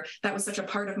whatever. That was such a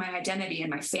part of my identity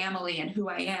and my family and who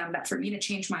I am, that for me to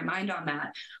change my mind on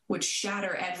that would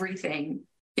shatter everything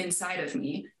inside of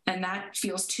me. And that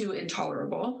feels too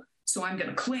intolerable. So I'm going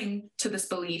to cling to this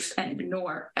belief and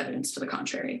ignore evidence to the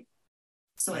contrary.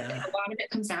 So a lot of it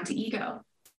comes down to ego.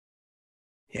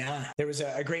 Yeah. There was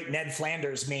a great Ned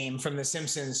Flanders meme from The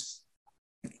Simpsons.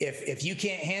 If you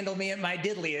can't handle me at my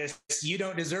diddliest, you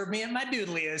don't deserve me at my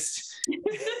doodliest.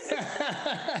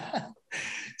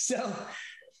 So,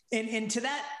 and to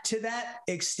that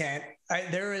extent,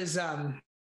 there's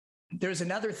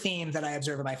another theme that I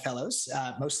observe in my fellows,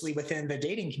 mostly within the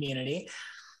dating community,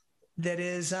 that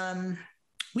is,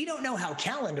 we don't know how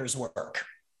calendars work.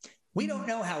 We don't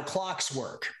know how clocks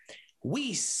work.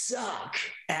 We suck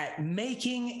at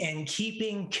making and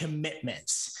keeping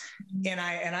commitments. And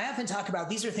I often talk about,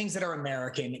 these are things that are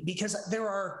American, because there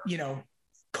are,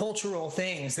 cultural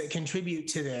things that contribute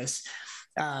to this.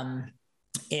 And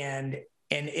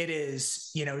it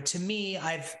is, to me,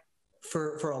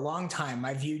 for a long time,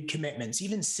 I viewed commitments,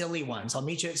 even silly ones. I'll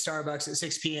meet you at Starbucks at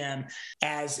 6 p.m.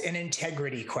 as an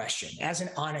integrity question, as an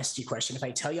honesty question. If I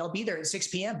tell you I'll be there at 6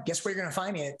 p.m., guess where you're going to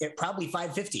find me at probably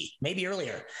 5:50, maybe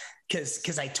earlier,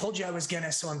 because I told you I was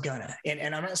gonna, so I'm gonna.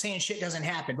 And I'm not saying shit doesn't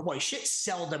happen, but boy, shit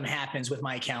seldom happens with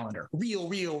my calendar.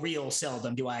 Real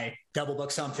seldom do I double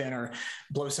book something or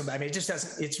blow somebody. I mean, it just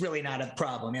doesn't. It's really not a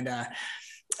problem. And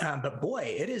but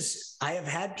boy, it is. I have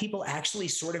had people actually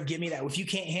sort of give me that. If you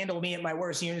can't handle me at my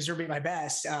worst, you deserve me at my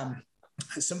best.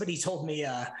 Somebody told me,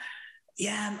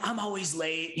 yeah, I'm always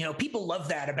late. People love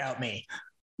that about me.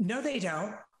 No, they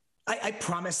don't. I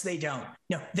promise they don't.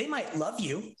 No, they might love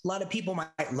you. A lot of people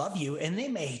might love you, and they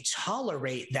may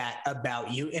tolerate that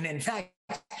about you. And in fact,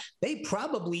 they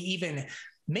probably even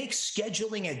make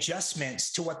scheduling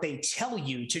adjustments to what they tell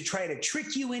you to try to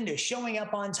trick you into showing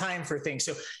up on time for things.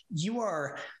 So you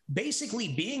are basically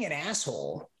being an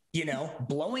asshole,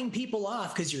 blowing people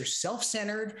off because you're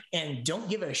self-centered and don't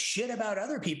give a shit about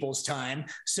other people's time.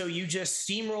 So you just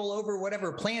steamroll over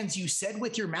whatever plans you said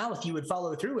with your mouth you would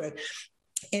follow through with,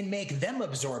 and make them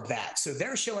absorb that. So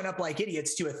they're showing up like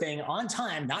idiots to a thing on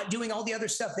time, not doing all the other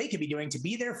stuff they could be doing to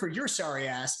be there for your sorry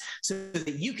ass, so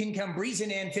that you can come breezing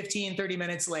in 15, 30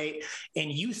 minutes late.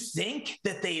 And you think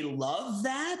that they love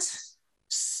that?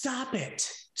 Stop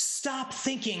it. Stop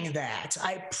thinking that.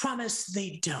 I promise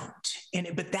they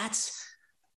don't. But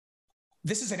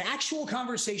this is an actual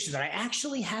conversation that I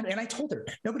actually had. And I told her,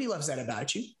 nobody loves that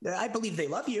about you. I believe they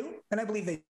love you, and I believe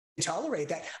they tolerate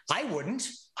that. I wouldn't.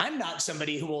 I'm not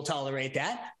somebody who will tolerate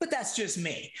that, but that's just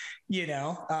me, you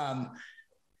know?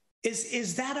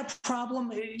 Is that a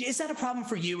problem? Is that a problem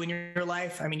for you in your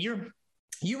life? I mean,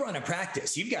 you run a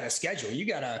practice, you've got a schedule, you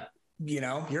got to, you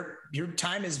know, your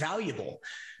time is valuable.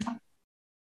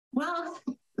 Well,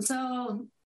 so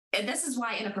and this is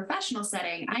why in a professional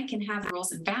setting, I can have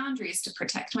rules and boundaries to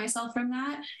protect myself from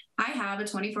that. I have a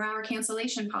 24-hour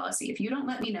cancellation policy. If you don't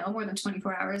let me know more than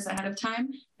 24 hours ahead of time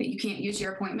that you can't use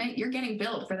your appointment, you're getting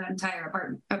billed for that entire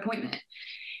appointment.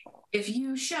 If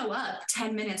you show up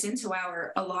 10 minutes into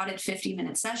our allotted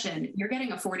 50-minute session, you're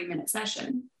getting a 40-minute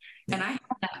session. And I have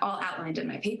that all outlined in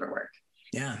my paperwork.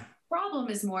 Yeah. Problem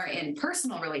is more in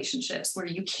personal relationships where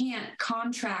you can't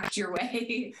contract your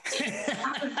way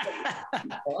out of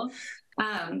people.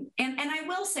 And I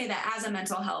will say that as a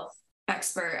mental health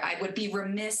expert, I would be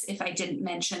remiss if I didn't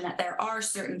mention that there are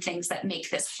certain things that make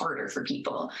this harder for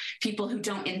people. People who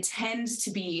don't intend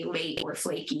to be late or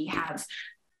flaky have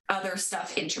other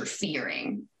stuff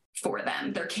interfering for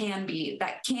them. That can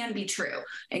be true.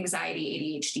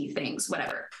 Anxiety, ADHD things,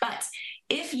 whatever. But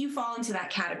if you fall into that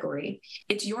category,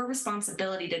 it's your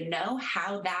responsibility to know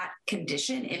how that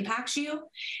condition impacts you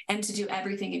and to do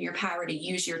everything in your power to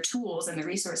use your tools and the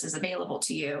resources available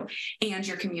to you and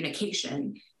your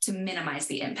communication to minimize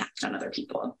the impact on other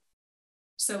people.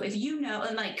 So if you know,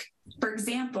 and like, for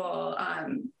example,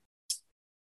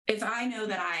 if I know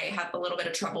that I have a little bit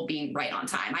of trouble being right on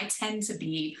time, I tend to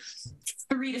be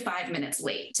 3 to 5 minutes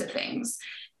late to things.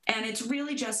 And it's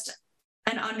really just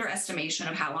an underestimation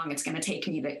of how long it's going to take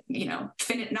me to, you know,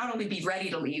 not only be ready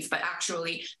to leave, but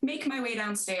actually make my way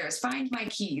downstairs, find my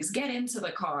keys, get into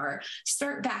the car,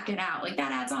 start backing out. Like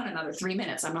that adds on another 3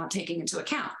 minutes I'm not taking into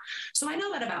account. So I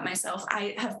know that about myself.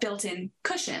 I have built in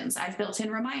cushions. I've built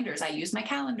in reminders. I use my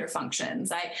calendar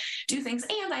functions. I do things,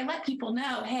 and I let people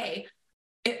know, hey,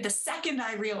 the second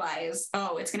I realize,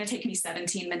 oh, it's going to take me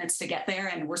 17 minutes to get there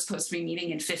and we're supposed to be meeting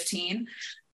in 15,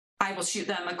 I will shoot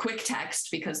them a quick text,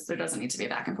 because there doesn't need to be a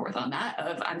back and forth on that,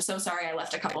 of I'm so sorry I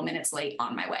left a couple minutes late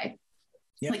on my way.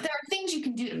 Yep. Like there are things you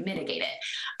can do to mitigate it.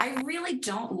 I really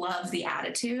don't love the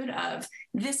attitude of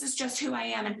this is just who I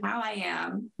am and how I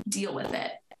am, deal with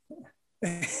it.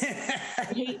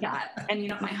 I hate that. And, you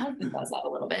know, my husband does that a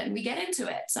little bit and we get into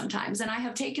it sometimes. And I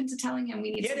have taken to telling him we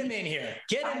need to get him in here.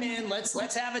 Get him in.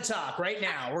 Let's have a talk right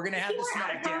now. We're going to have the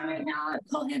smackdown right now.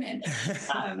 Pull him in.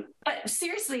 But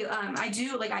seriously,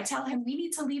 I tell him we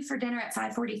need to leave for dinner at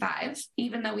 5:45,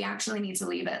 even though we actually need to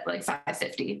leave at like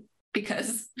 5:50,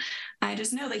 because I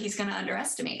just know that he's going to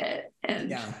underestimate it.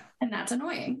 And that's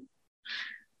annoying.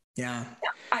 Yeah.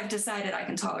 I've decided I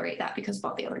can tolerate that because of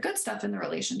all the other good stuff in the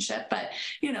relationship. But,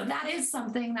 you know, that is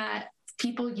something that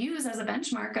people use as a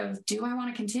benchmark of, do I want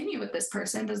to continue with this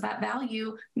person? Does that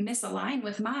value misalign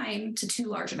with mine to too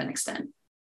large of an extent?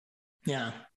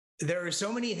 Yeah. There are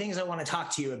so many things I want to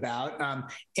talk to you about.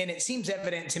 And it seems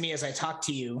evident to me as I talk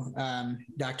to you,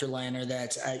 Dr. Liner,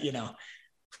 that, you know,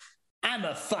 I'm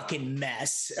a fucking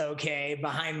mess, okay,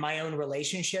 behind my own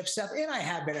relationship stuff. And I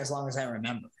have been as long as I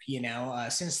remember, you know,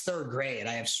 since third grade,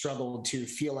 I have struggled to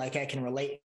feel like I can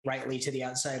relate rightly to the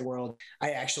outside world.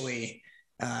 I actually,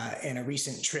 in a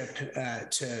recent trip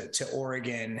to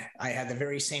Oregon, I had the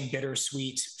very same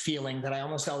bittersweet feeling that I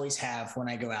almost always have when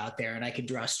I go out there, and I could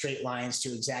draw straight lines to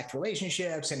exact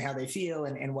relationships and how they feel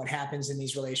and what happens in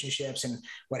these relationships and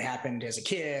what happened as a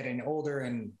kid and older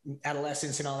and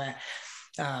adolescence and all that.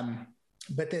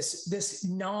 But this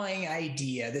gnawing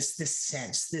idea, this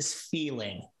sense, this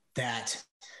feeling that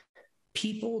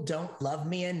people don't love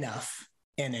me enough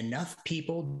and enough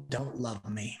people don't love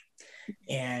me.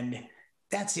 And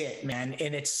that's it, man.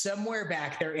 And it's somewhere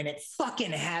back there, and it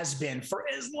fucking has been for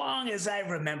as long as I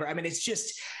remember. I mean, it's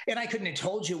just, and I couldn't have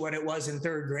told you what it was in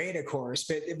third grade, of course,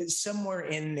 but it was somewhere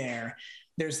in there.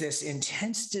 There's this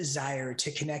intense desire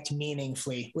to connect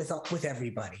meaningfully with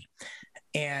everybody.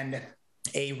 And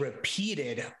a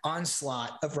repeated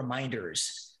onslaught of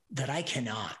reminders that I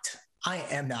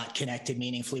am not connected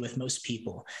meaningfully with most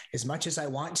people. As much as I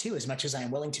want to, as much as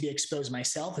I'm willing to be exposed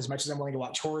myself, as much as I'm willing to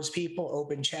walk towards people,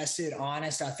 open-chested,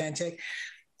 honest, authentic,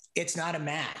 it's not a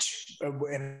match.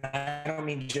 And I don't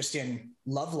mean just in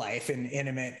love life and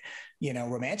intimate, you know,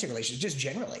 romantic relationships, just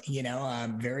generally, you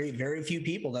know, very, very few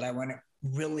people that I want to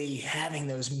really having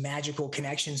those magical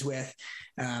connections with,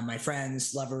 my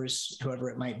friends, lovers,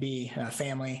 whoever it might be,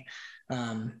 family.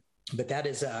 But that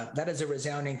is a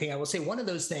resounding thing. I will say one of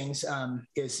those things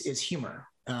is humor.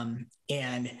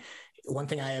 And one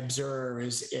thing I observe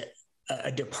is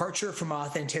a departure from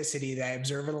authenticity that I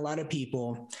observe in a lot of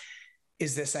people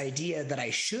is this idea that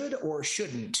I should or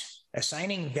shouldn't,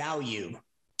 assigning value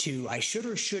to I should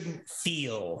or shouldn't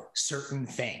feel certain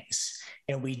things.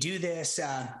 And we do this,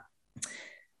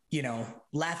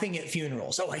 laughing at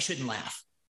funerals. Oh, I shouldn't laugh.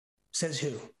 Says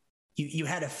who? You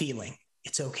had a feeling.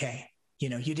 It's okay.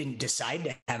 You didn't decide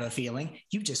to have a feeling.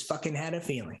 You just fucking had a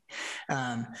feeling.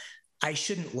 I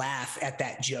shouldn't laugh at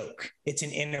that joke. It's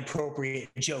an inappropriate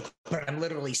joke, but I'm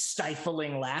literally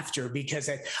stifling laughter because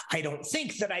I don't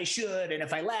think that I should. And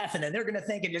if I laugh and then they're going to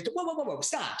think and just, whoa,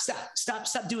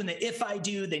 stop doing the, if I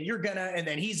do, then you're gonna, and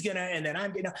then he's gonna, and then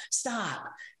I'm gonna stop.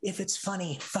 If it's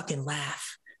funny, fucking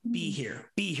laugh. Be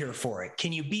here for it.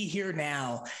 Can you be here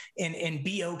now and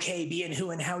be okay being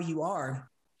who and how you are,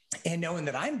 and knowing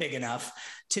that I'm big enough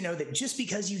to know that just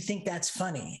because you think that's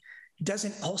funny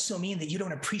doesn't also mean that you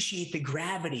don't appreciate the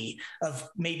gravity of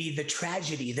maybe the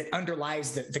tragedy that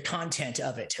underlies the content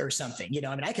of it or something.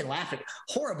 I can laugh at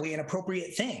horribly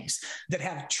inappropriate things that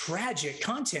have tragic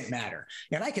content matter.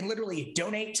 And I can literally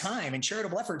donate time and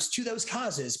charitable efforts to those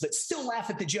causes, but still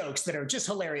laugh at the jokes that are just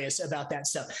hilarious about that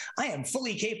stuff. I am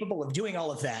fully capable of doing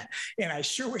all of that. And I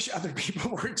sure wish other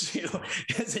people were too,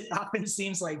 because it often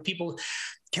seems like people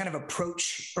kind of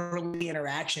approach early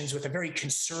interactions with a very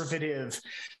conservative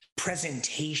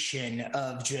presentation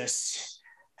of just,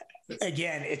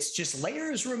 again, it's just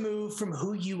layers removed from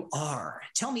who you are.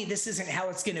 Tell me this isn't how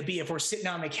it's going to be if we're sitting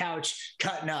on the couch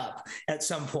cutting up at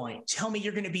some point. Tell me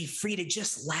you're going to be free to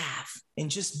just laugh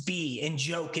and just be and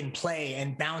joke and play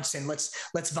and bounce and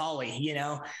let's volley,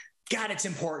 God, it's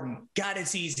important. God,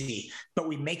 it's easy. But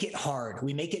we make it hard.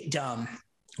 We make it dumb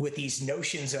with these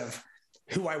notions of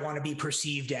who I want to be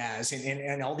perceived as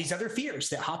and all these other fears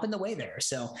that hop in the way there.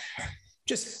 So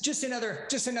just another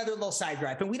little side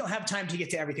gripe, and we don't have time to get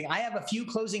to everything. I have a few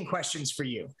closing questions for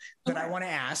you that I want to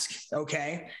ask.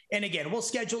 Okay. And again, we'll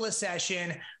schedule a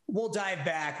session. We'll dive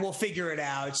back. We'll figure it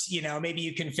out. Maybe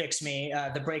you can fix me.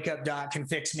 The Breakup Doc can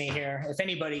fix me here. If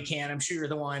anybody can, I'm sure you're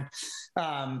the one.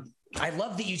 I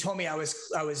love that you told me I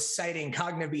was citing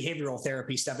cognitive behavioral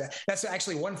therapy stuff. That's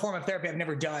actually one form of therapy I've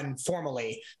never done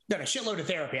formally. Done a shitload of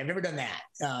therapy. I've never done that,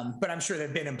 but I'm sure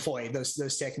they've been employed,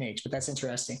 those techniques. But that's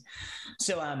interesting.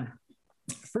 So,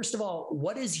 first of all,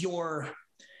 what is your?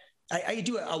 I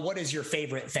do a what is your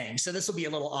favorite thing? So this will be a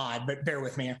little odd, but bear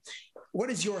with me. What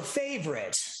is your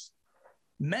favorite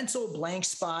mental blank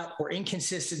spot or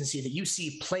inconsistency that you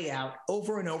see play out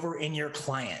over and over in your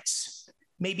clients?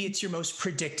 Maybe it's your most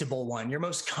predictable one, your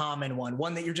most common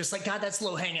one that you're just like, God, that's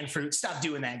low hanging fruit. Stop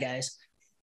doing that, guys.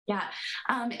 Yeah.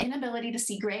 Inability to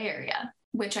see gray area,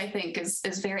 which I think is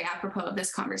very apropos of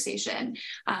this conversation.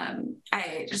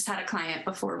 I just had a client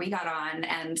before we got on,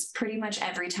 and pretty much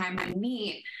every time we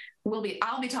meet,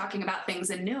 I'll be talking about things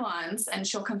in nuance, and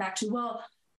she'll come back to, well,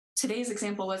 today's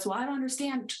example was, well, I don't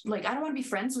understand. Like, I don't want to be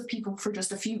friends with people for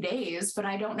just a few days, but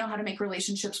I don't know how to make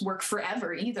relationships work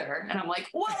forever either. And I'm like,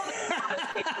 whoa,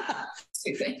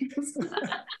 two things.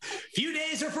 Few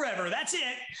days or forever. That's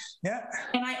it. Yeah.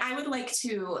 And I would like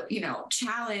to,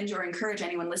 challenge or encourage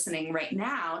anyone listening right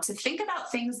now to think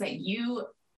about things that you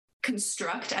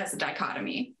construct as a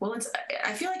dichotomy. Well,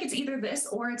 I feel like it's either this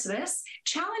or it's this.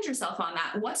 Challenge yourself on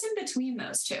that. What's in between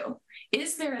those two?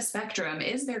 Is there a spectrum?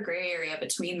 Is there gray area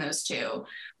between those two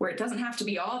where it doesn't have to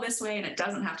be all this way and it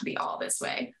doesn't have to be all this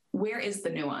way? Where is the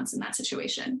nuance in that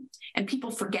situation? And people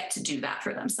forget to do that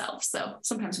for themselves. So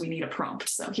sometimes we need a prompt.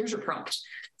 So here's your prompt.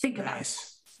 Think about it.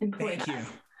 Thank you.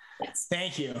 Yes.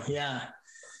 Thank you. Yeah.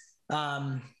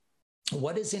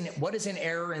 What is an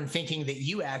error in thinking that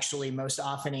you actually most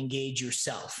often engage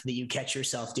yourself, that you catch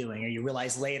yourself doing, or you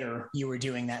realize later you were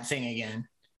doing that thing again?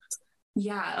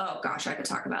 Yeah. Oh gosh, I could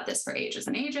talk about this for ages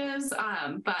and ages.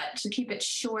 But to keep it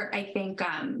short, I think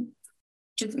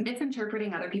just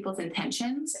misinterpreting other people's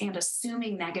intentions and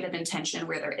assuming negative intention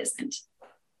where there isn't.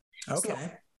 Okay.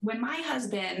 So when my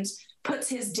husband puts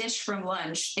his dish from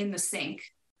lunch in the sink,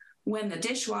 when the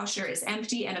dishwasher is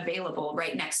empty and available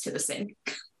right next to the sink,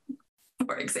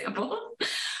 for example,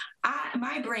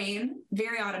 my brain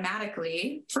very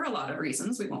automatically, for a lot of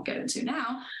reasons we won't get into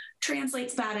now,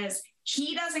 translates that as,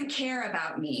 he doesn't care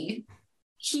about me.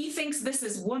 He thinks this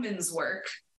is woman's work.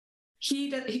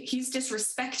 He's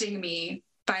disrespecting me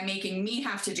by making me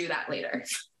have to do that later.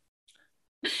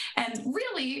 And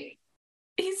really,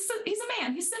 he's a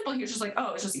man. He's simple. He's just like,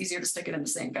 oh, it's just easier to stick it in the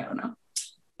sink. I don't know.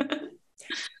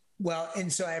 Well,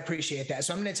 and so I appreciate that.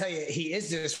 So I'm going to tell you, he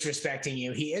is disrespecting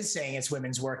you. He is saying it's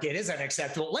women's work. It is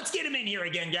unacceptable. Let's get him in here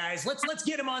again, guys. Let's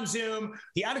get him on Zoom.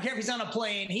 I don't care if he's on a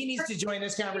plane. He needs to join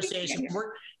this conversation.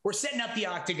 We're setting up the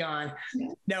octagon.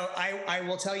 No, I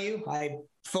will tell you, I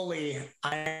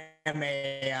am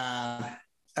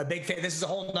a big fan. This is a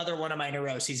whole nother one of my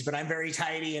neuroses, but I'm very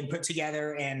tidy and put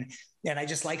together, and I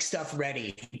just like stuff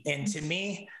ready. And to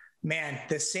me, man,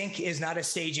 the sink is not a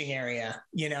staging area.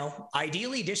 You know,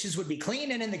 ideally dishes would be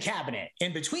clean and in the cabinet.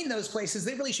 In between those places,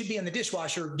 they really should be in the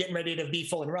dishwasher getting ready to be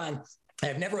full and run.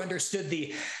 I've never understood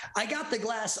I got the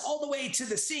glass all the way to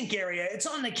the sink area. It's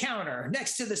on the counter,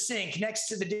 next to the sink, next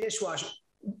to the dishwasher.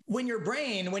 When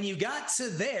you got to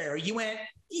there, you went,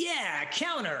 yeah,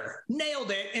 counter, nailed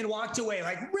it, and walked away.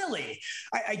 Like, really?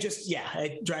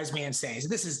 It drives me insane. So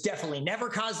this has definitely never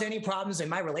caused any problems in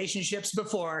my relationships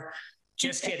before.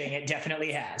 Just kidding. It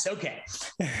definitely has. Okay.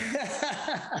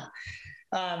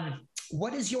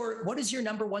 What is your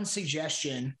number one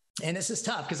suggestion? And this is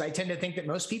tough because I tend to think that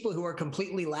most people who are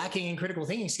completely lacking in critical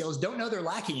thinking skills don't know they're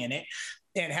lacking in it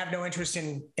and have no interest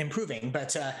in improving.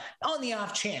 But on the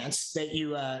off chance that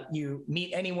you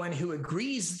meet anyone who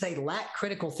agrees they lack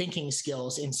critical thinking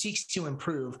skills and seeks to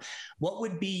improve, what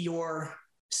would be your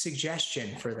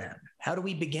suggestion for them? How do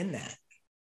we begin that?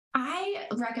 I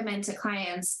recommend to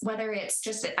clients, whether it's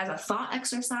just as a thought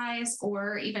exercise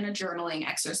or even a journaling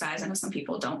exercise. I know some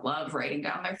people don't love writing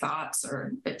down their thoughts,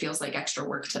 or it feels like extra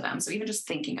work to them. So even just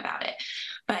thinking about it.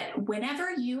 But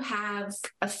whenever you have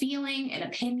a feeling, an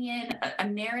opinion, a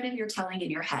narrative you're telling in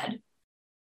your head,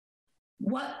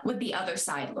 what would the other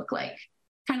side look like?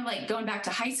 Kind of like going back to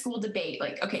high school debate,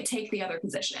 like, okay, take the other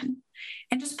position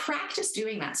and just practice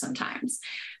doing that sometimes.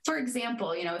 For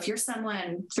example, if you're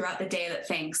someone throughout the day that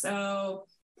thinks, oh,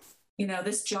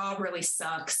 this job really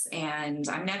sucks and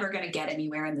I'm never going to get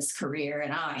anywhere in this career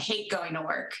and I hate going to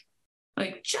work.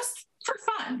 Like, just for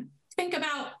fun, think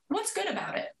about what's good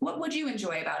about it. What would you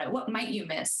enjoy about it? What might you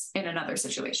miss in another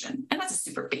situation? And that's a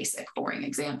super basic, boring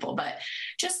example, but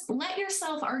just let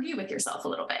yourself argue with yourself a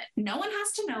little bit. No one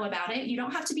has to know about it. You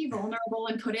don't have to be vulnerable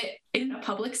and put it in a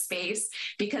public space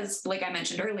because, like I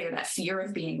mentioned earlier, that fear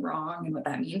of being wrong and what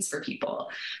that means for people.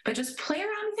 But just play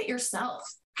around with it yourself.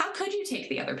 How could you take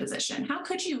the other position? How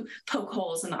could you poke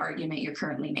holes in the argument you're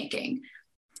currently making?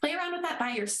 Play around with that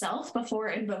by yourself before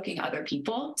invoking other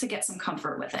people to get some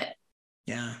comfort with it.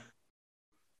 Yeah.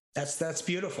 That's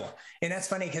beautiful. And that's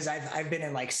funny because I've been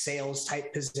in like sales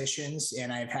type positions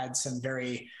and I've had some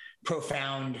very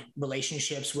profound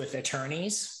relationships with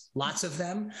attorneys, lots of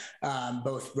them,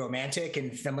 both romantic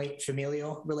and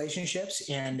familial relationships.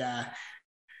 And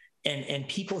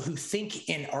people who think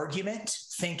in argument,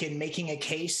 think in making a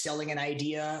case, selling an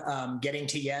idea, getting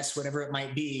to yes, whatever it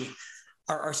might be,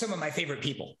 are some of my favorite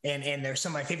people. And they're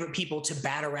some of my favorite people to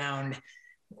bat around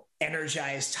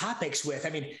energized topics with.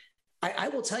 I mean, I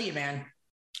will tell you, man,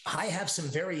 I have some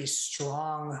very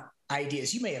strong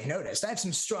ideas. You may have noticed I have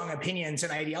some strong opinions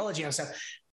and ideology on stuff,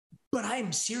 but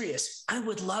I'm serious. I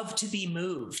would love to be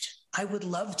moved.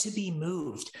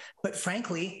 But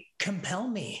frankly, compel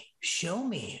me, show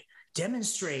me,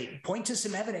 demonstrate, point to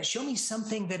some evidence, show me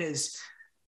something that is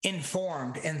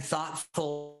informed and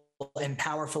thoughtful and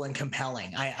powerful and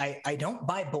compelling. I don't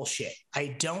buy bullshit.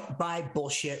 I don't buy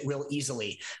bullshit real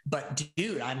easily, but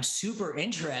dude, I'm super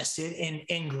interested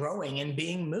in growing and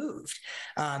being moved.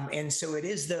 And so it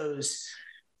is those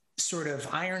sort of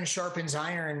iron sharpens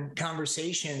iron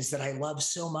conversations that I love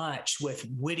so much with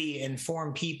witty,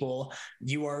 informed people.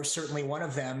 You are certainly one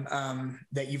of them,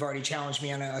 that you've already challenged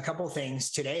me on a couple of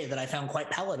things today that I found quite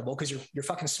palatable because you're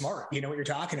fucking smart. You know what you're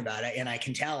talking about, and I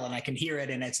can tell and I can hear it.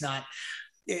 And it's not,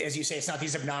 as you say, it's not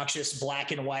these obnoxious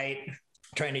black and white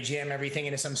trying to jam everything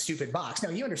into some stupid box. No,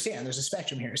 you understand there's a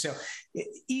spectrum here. So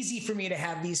easy for me to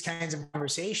have these kinds of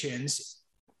conversations.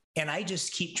 And I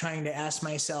just keep trying to ask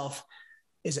myself,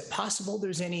 is it possible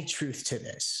there's any truth to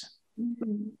this?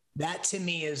 Mm-hmm. That to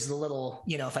me is the little,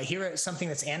 if I hear something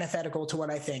that's antithetical to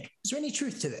what I think, is there any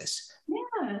truth to this?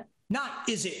 Yeah. Not,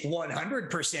 is it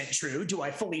 100% true? Do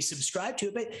I fully subscribe to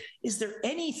it? But is there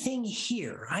anything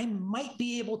here I might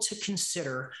be able to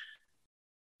consider,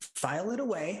 file it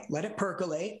away, let it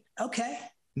percolate? Okay,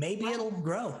 maybe it'll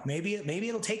grow. Maybe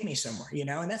it'll take me somewhere,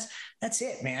 and that's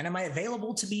it, man. Am I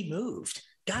available to be moved?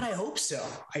 God, I hope so.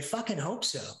 I fucking hope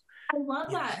so. I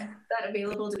love that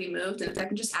available to be moved. And if I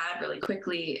can just add really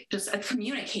quickly, just a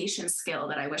communication skill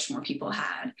that I wish more people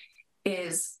had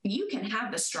is you can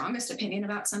have the strongest opinion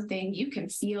about something. You can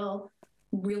feel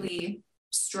really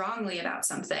strongly about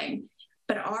something,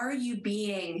 but are you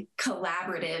being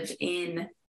collaborative in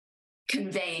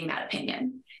conveying that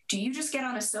opinion? Do you just get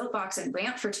on a soapbox and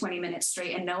rant for 20 minutes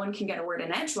straight and no one can get a word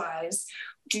in edgewise?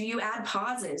 Do you add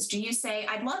pauses? Do you say,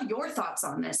 I'd love your thoughts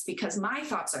on this because my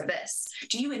thoughts are this?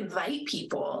 Do you invite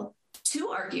people to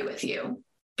argue with you?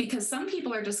 Because some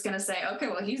people are just going to say, okay,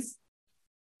 well, he's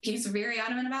very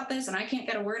adamant about this and I can't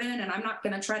get a word in and I'm not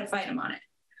going to try to fight him on it.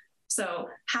 So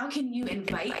how can you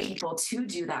invite people to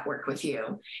do that work with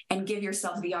you and give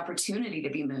yourself the opportunity to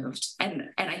be moved? And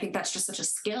I think that's just such a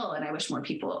skill. And I wish more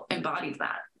people embodied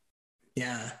that.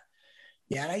 Yeah.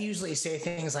 Yeah. And I usually say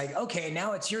things like, okay,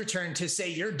 now it's your turn to say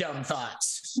your dumb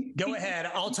thoughts. Go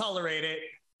ahead. I'll tolerate it.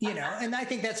 You know, and I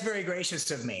think that's very gracious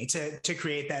of me to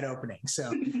create that opening.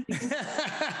 So,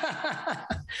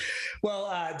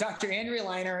 well, Dr. Andrea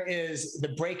Liner is the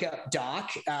Breakup Doc.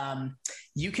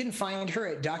 You can find her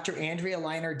at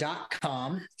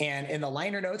drandrealiner.com. And in the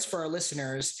liner notes for our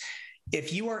listeners,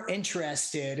 if you are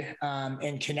interested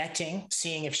in connecting,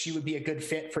 seeing if she would be a good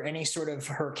fit for any sort of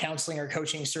her counseling or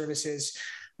coaching services,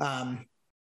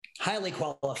 highly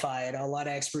qualified, a lot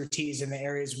of expertise in the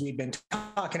areas we've been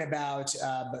talking about,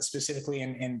 but specifically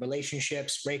in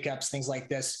relationships, breakups, things like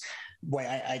this. Boy,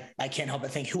 I can't help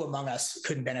but think who among us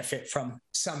couldn't benefit from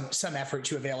some effort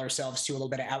to avail ourselves to a little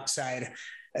bit of outside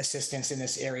assistance in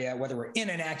this area, whether we're in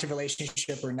an active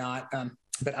relationship or not.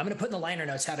 But I'm going to put in the liner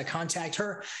notes how to contact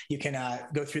her. You can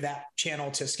go through that channel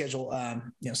to schedule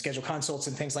consults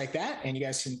and things like that. And you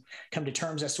guys can come to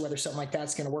terms as to whether something like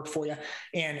that's going to work for you.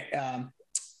 And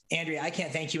Andrea, I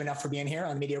can't thank you enough for being here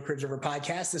on the Mediocre Observer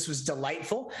podcast. This was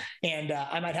delightful. And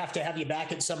I might have to have you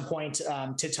back at some point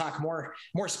to talk more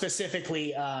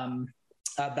specifically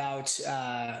about,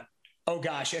 a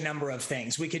number of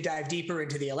things. We could dive deeper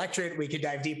into the electorate. We could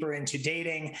dive deeper into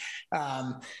dating.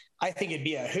 I think it'd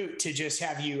be a hoot to just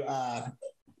have you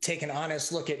take an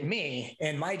honest look at me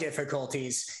and my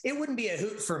difficulties. It wouldn't be a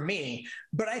hoot for me,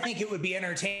 but I think it would be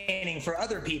entertaining for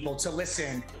other people to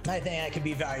listen. I think that could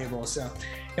be valuable. So,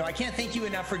 I can't thank you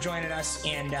enough for joining us,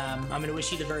 and I'm going to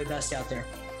wish you the very best out there.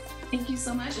 Thank you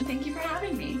so much, and thank you for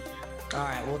having me. All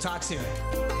right, we'll talk soon.